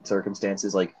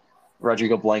circumstances, like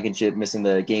Rodrigo Blankenship missing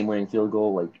the game-winning field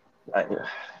goal. Like,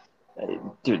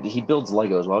 dude, he builds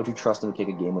Legos. Why would you trust him to kick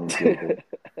a game-winning field goal?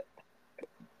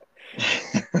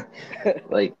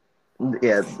 Like,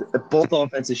 Yeah, both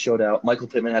offenses showed out. Michael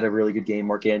Pittman had a really good game.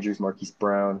 Mark Andrews, Marquise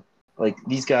Brown, like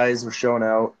these guys were showing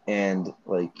out, and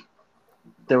like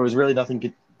there was really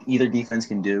nothing either defense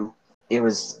can do. It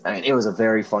was a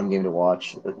very fun game to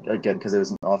watch again because it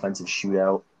was an offensive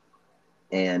shootout,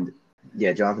 and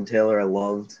yeah, Jonathan Taylor I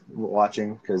loved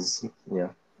watching because yeah,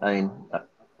 I mean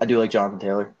I do like Jonathan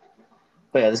Taylor,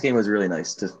 but yeah, this game was really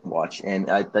nice to watch, and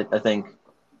I think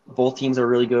both teams are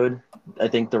really good. I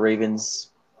think the Ravens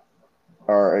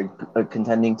are a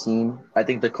contending team. I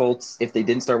think the Colts, if they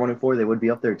didn't start 1-4, they would be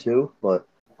up there too. But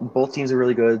both teams are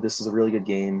really good. This is a really good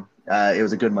game. It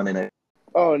was a good Monday night.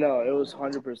 Oh no, it was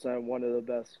 100% one of the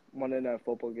best Monday Night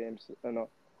Football games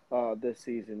this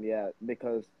season yet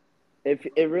because if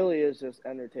it really is just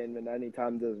entertainment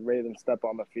anytime the Ravens step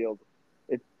on the field.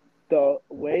 It the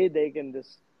way they can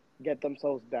just get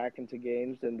themselves back into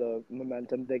games and the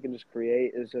momentum they can just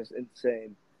create is just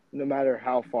insane. No matter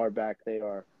how far back they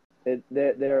are,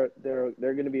 they're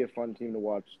going to be a fun team to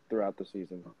watch throughout the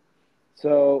season.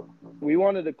 So we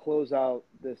wanted to close out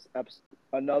this episode,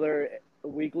 another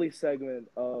weekly segment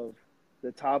of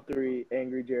the top three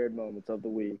Angry Jared moments of the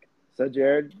week. So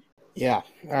Jared, Yeah.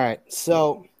 All right.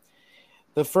 So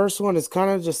the first one is kind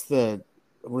of just the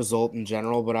result in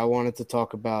general, but I wanted to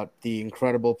talk about the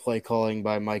incredible play calling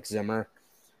by Mike Zimmer,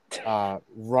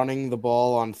 running the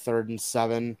ball on 3rd and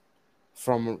 7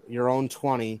 from your own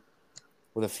 20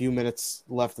 with a few minutes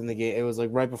left in the game. It was like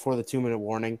right before the 2-minute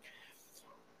warning.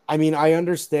 I mean, I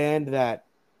understand that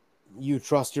you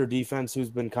trust your defense, who's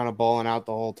been kind of balling out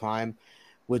the whole time,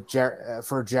 with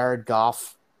for Jared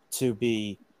Goff to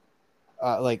be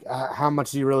how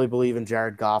much do you really believe in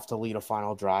Jared Goff to lead a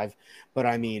final drive? But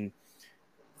I mean,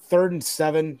 3rd and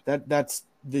 7, that's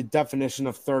the definition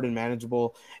of third and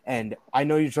manageable. And I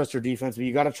know you trust your defense, but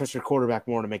you got to trust your quarterback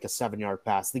more to make a 7-yard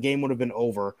pass. The game would have been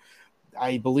over.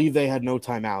 I believe they had no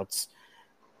timeouts.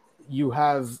 You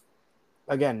have,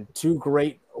 again, two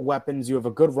great weapons. You have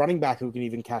a good running back who can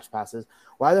even catch passes.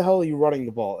 Why the hell are you running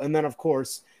the ball? And then, of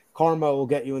course, karma will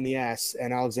get you in the ass.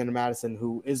 And Alexander Madison,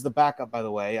 who is the backup, by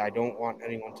the way, I don't want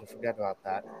anyone to forget about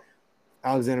that.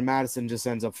 Alexander Madison just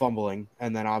ends up fumbling,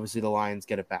 and then obviously the Lions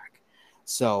get it back.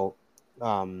 So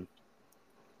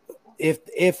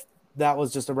if that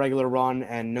was just a regular run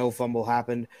and no fumble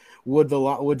happened, would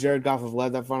Jared Goff have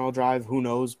led that final drive? Who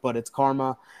knows? But it's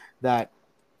karma that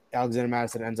Alexander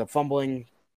Madison ends up fumbling.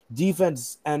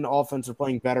 Defense and offense are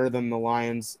playing better than the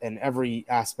Lions in every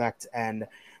aspect, and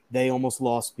they almost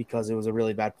lost because it was a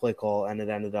really bad play call, and it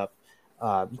ended up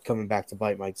coming back to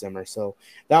bite Mike Zimmer. So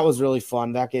that was really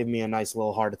fun. That gave me a nice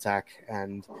little heart attack,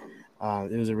 and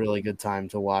it was a really good time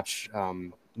to watch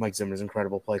Mike Zimmer's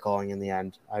incredible play calling in the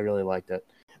end. I really liked it.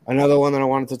 Another one that I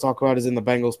wanted to talk about is in the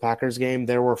Bengals-Packers game.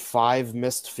 There were 5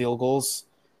 missed field goals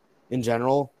in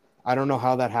general. I don't know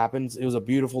how that happens. It was a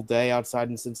beautiful day outside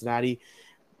in Cincinnati.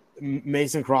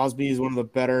 Mason Crosby is one of the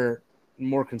better,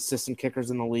 more consistent kickers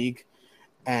in the league.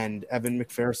 And Evan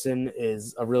McPherson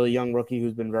is a really young rookie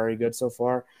who's been very good so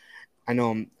far. I know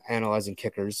I'm analyzing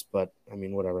kickers, but I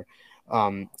mean, whatever.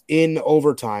 In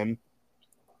overtime,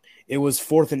 it was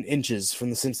 4th and inches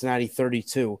from the Cincinnati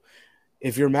 32.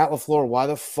 If you're Matt LaFleur, why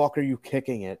the fuck are you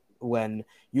kicking it when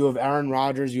you have Aaron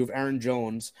Rodgers, you have Aaron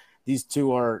Jones? These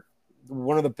two are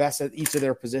one of the best at each of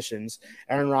their positions.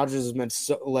 Aaron Rodgers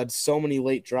has led so many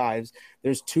late drives.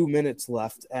 There's 2 minutes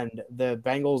left, and the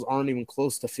Bengals aren't even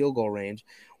close to field goal range.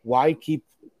 Why keep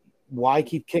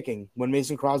kicking when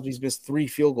Mason Crosby's missed 3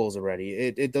 field goals already?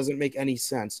 It doesn't make any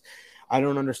sense. I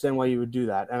don't understand why you would do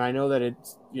that. And I know that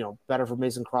it's better for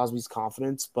Mason Crosby's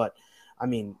confidence, but I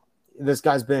mean, this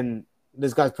guy's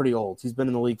pretty old. He's been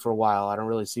in the league for a while. I don't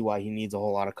really see why he needs a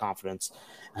whole lot of confidence.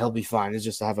 He'll be fine. It's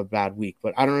just to have a bad week.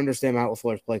 But I don't understand Matt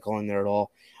LaFleur's play calling there at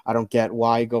all. I don't get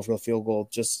why go for the field goal.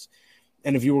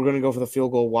 And if you were going to go for the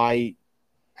field goal, why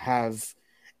have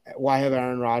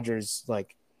Aaron Rodgers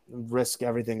risk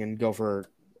everything and go for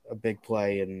a big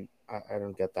play? And I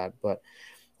don't get that. But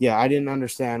yeah, I didn't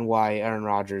understand why Aaron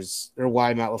Rodgers or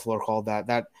why Matt LaFleur called that.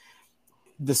 That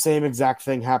the same exact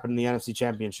thing happened in the NFC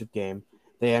Championship game.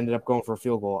 They ended up going for a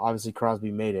field goal. Obviously,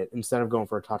 Crosby made it instead of going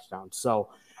for a touchdown. So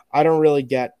I don't really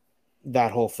get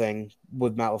that whole thing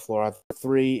with Matt LaFleur.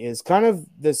 3 is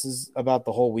this is about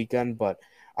the whole weekend, but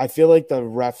I feel like the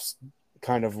refs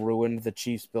kind of ruined the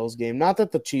Chiefs-Bills game. Not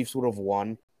that the Chiefs would have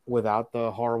won without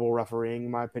the horrible refereeing,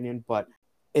 in my opinion, but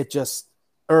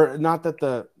not that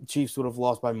the Chiefs would have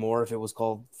lost by more if it was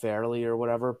called fairly or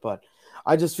whatever, but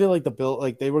I just feel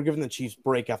like they were giving the Chiefs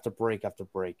break after break after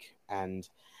break, and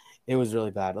it was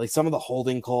really bad. Some of the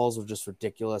holding calls were just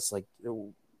ridiculous.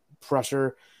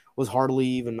 Pressure was hardly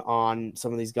even on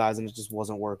some of these guys, and it just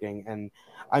wasn't working. And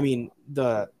I mean,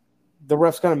 the the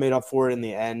refs kind of made up for it in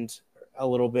the end a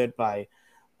little bit by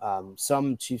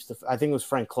some Chiefs. I think it was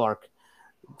Frank Clark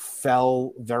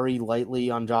fell very lightly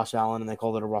on Josh Allen, and they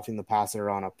called it a roughing the passer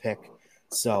on a pick.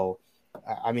 So,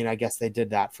 I mean, I guess they did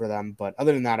that for them. But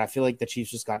other than that, I feel like the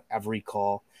Chiefs just got every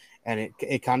call, and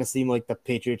it kind of seemed like the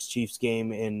Patriots-Chiefs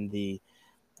game in the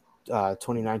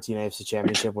 2019 AFC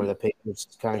Championship where the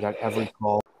Patriots kind of got every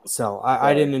call. So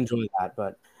I didn't enjoy that,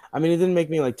 but I mean, it didn't make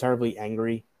me like terribly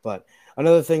angry. But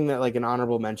another thing that like an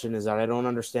honorable mention is that I don't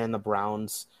understand the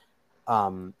Browns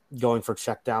going for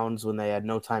checkdowns when they had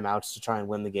no timeouts to try and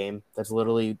win the game. That's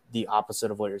literally the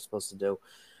opposite of what you're supposed to do.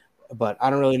 But I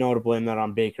don't really know to blame that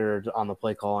on Baker on the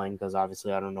play calling because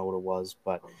obviously I don't know what it was.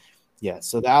 But yeah,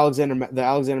 so the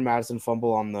Alexander Madison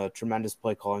fumble on the tremendous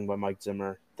play calling by Mike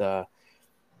Zimmer, the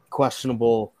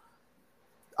questionable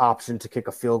option to kick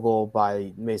a field goal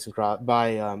by Matt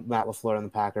LaFleur and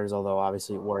the Packers, although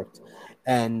obviously it worked,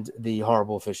 and the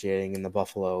horrible officiating in the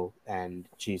Buffalo and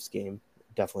Chiefs game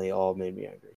definitely all made me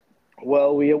angry.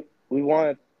 Well, we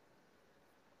want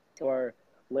to our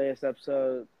latest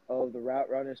episode of the Route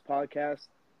Runners podcast.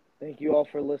 Thank you all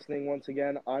for listening once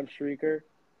again. I'm Shrieker.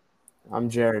 I'm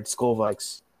Jared, Skull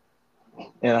Vikes.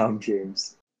 And I'm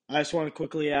James. I just want to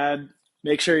quickly add,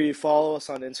 make sure you follow us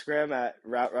on Instagram at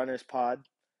Route Runners Pod,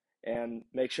 and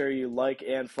make sure you like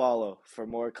and follow for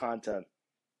more content.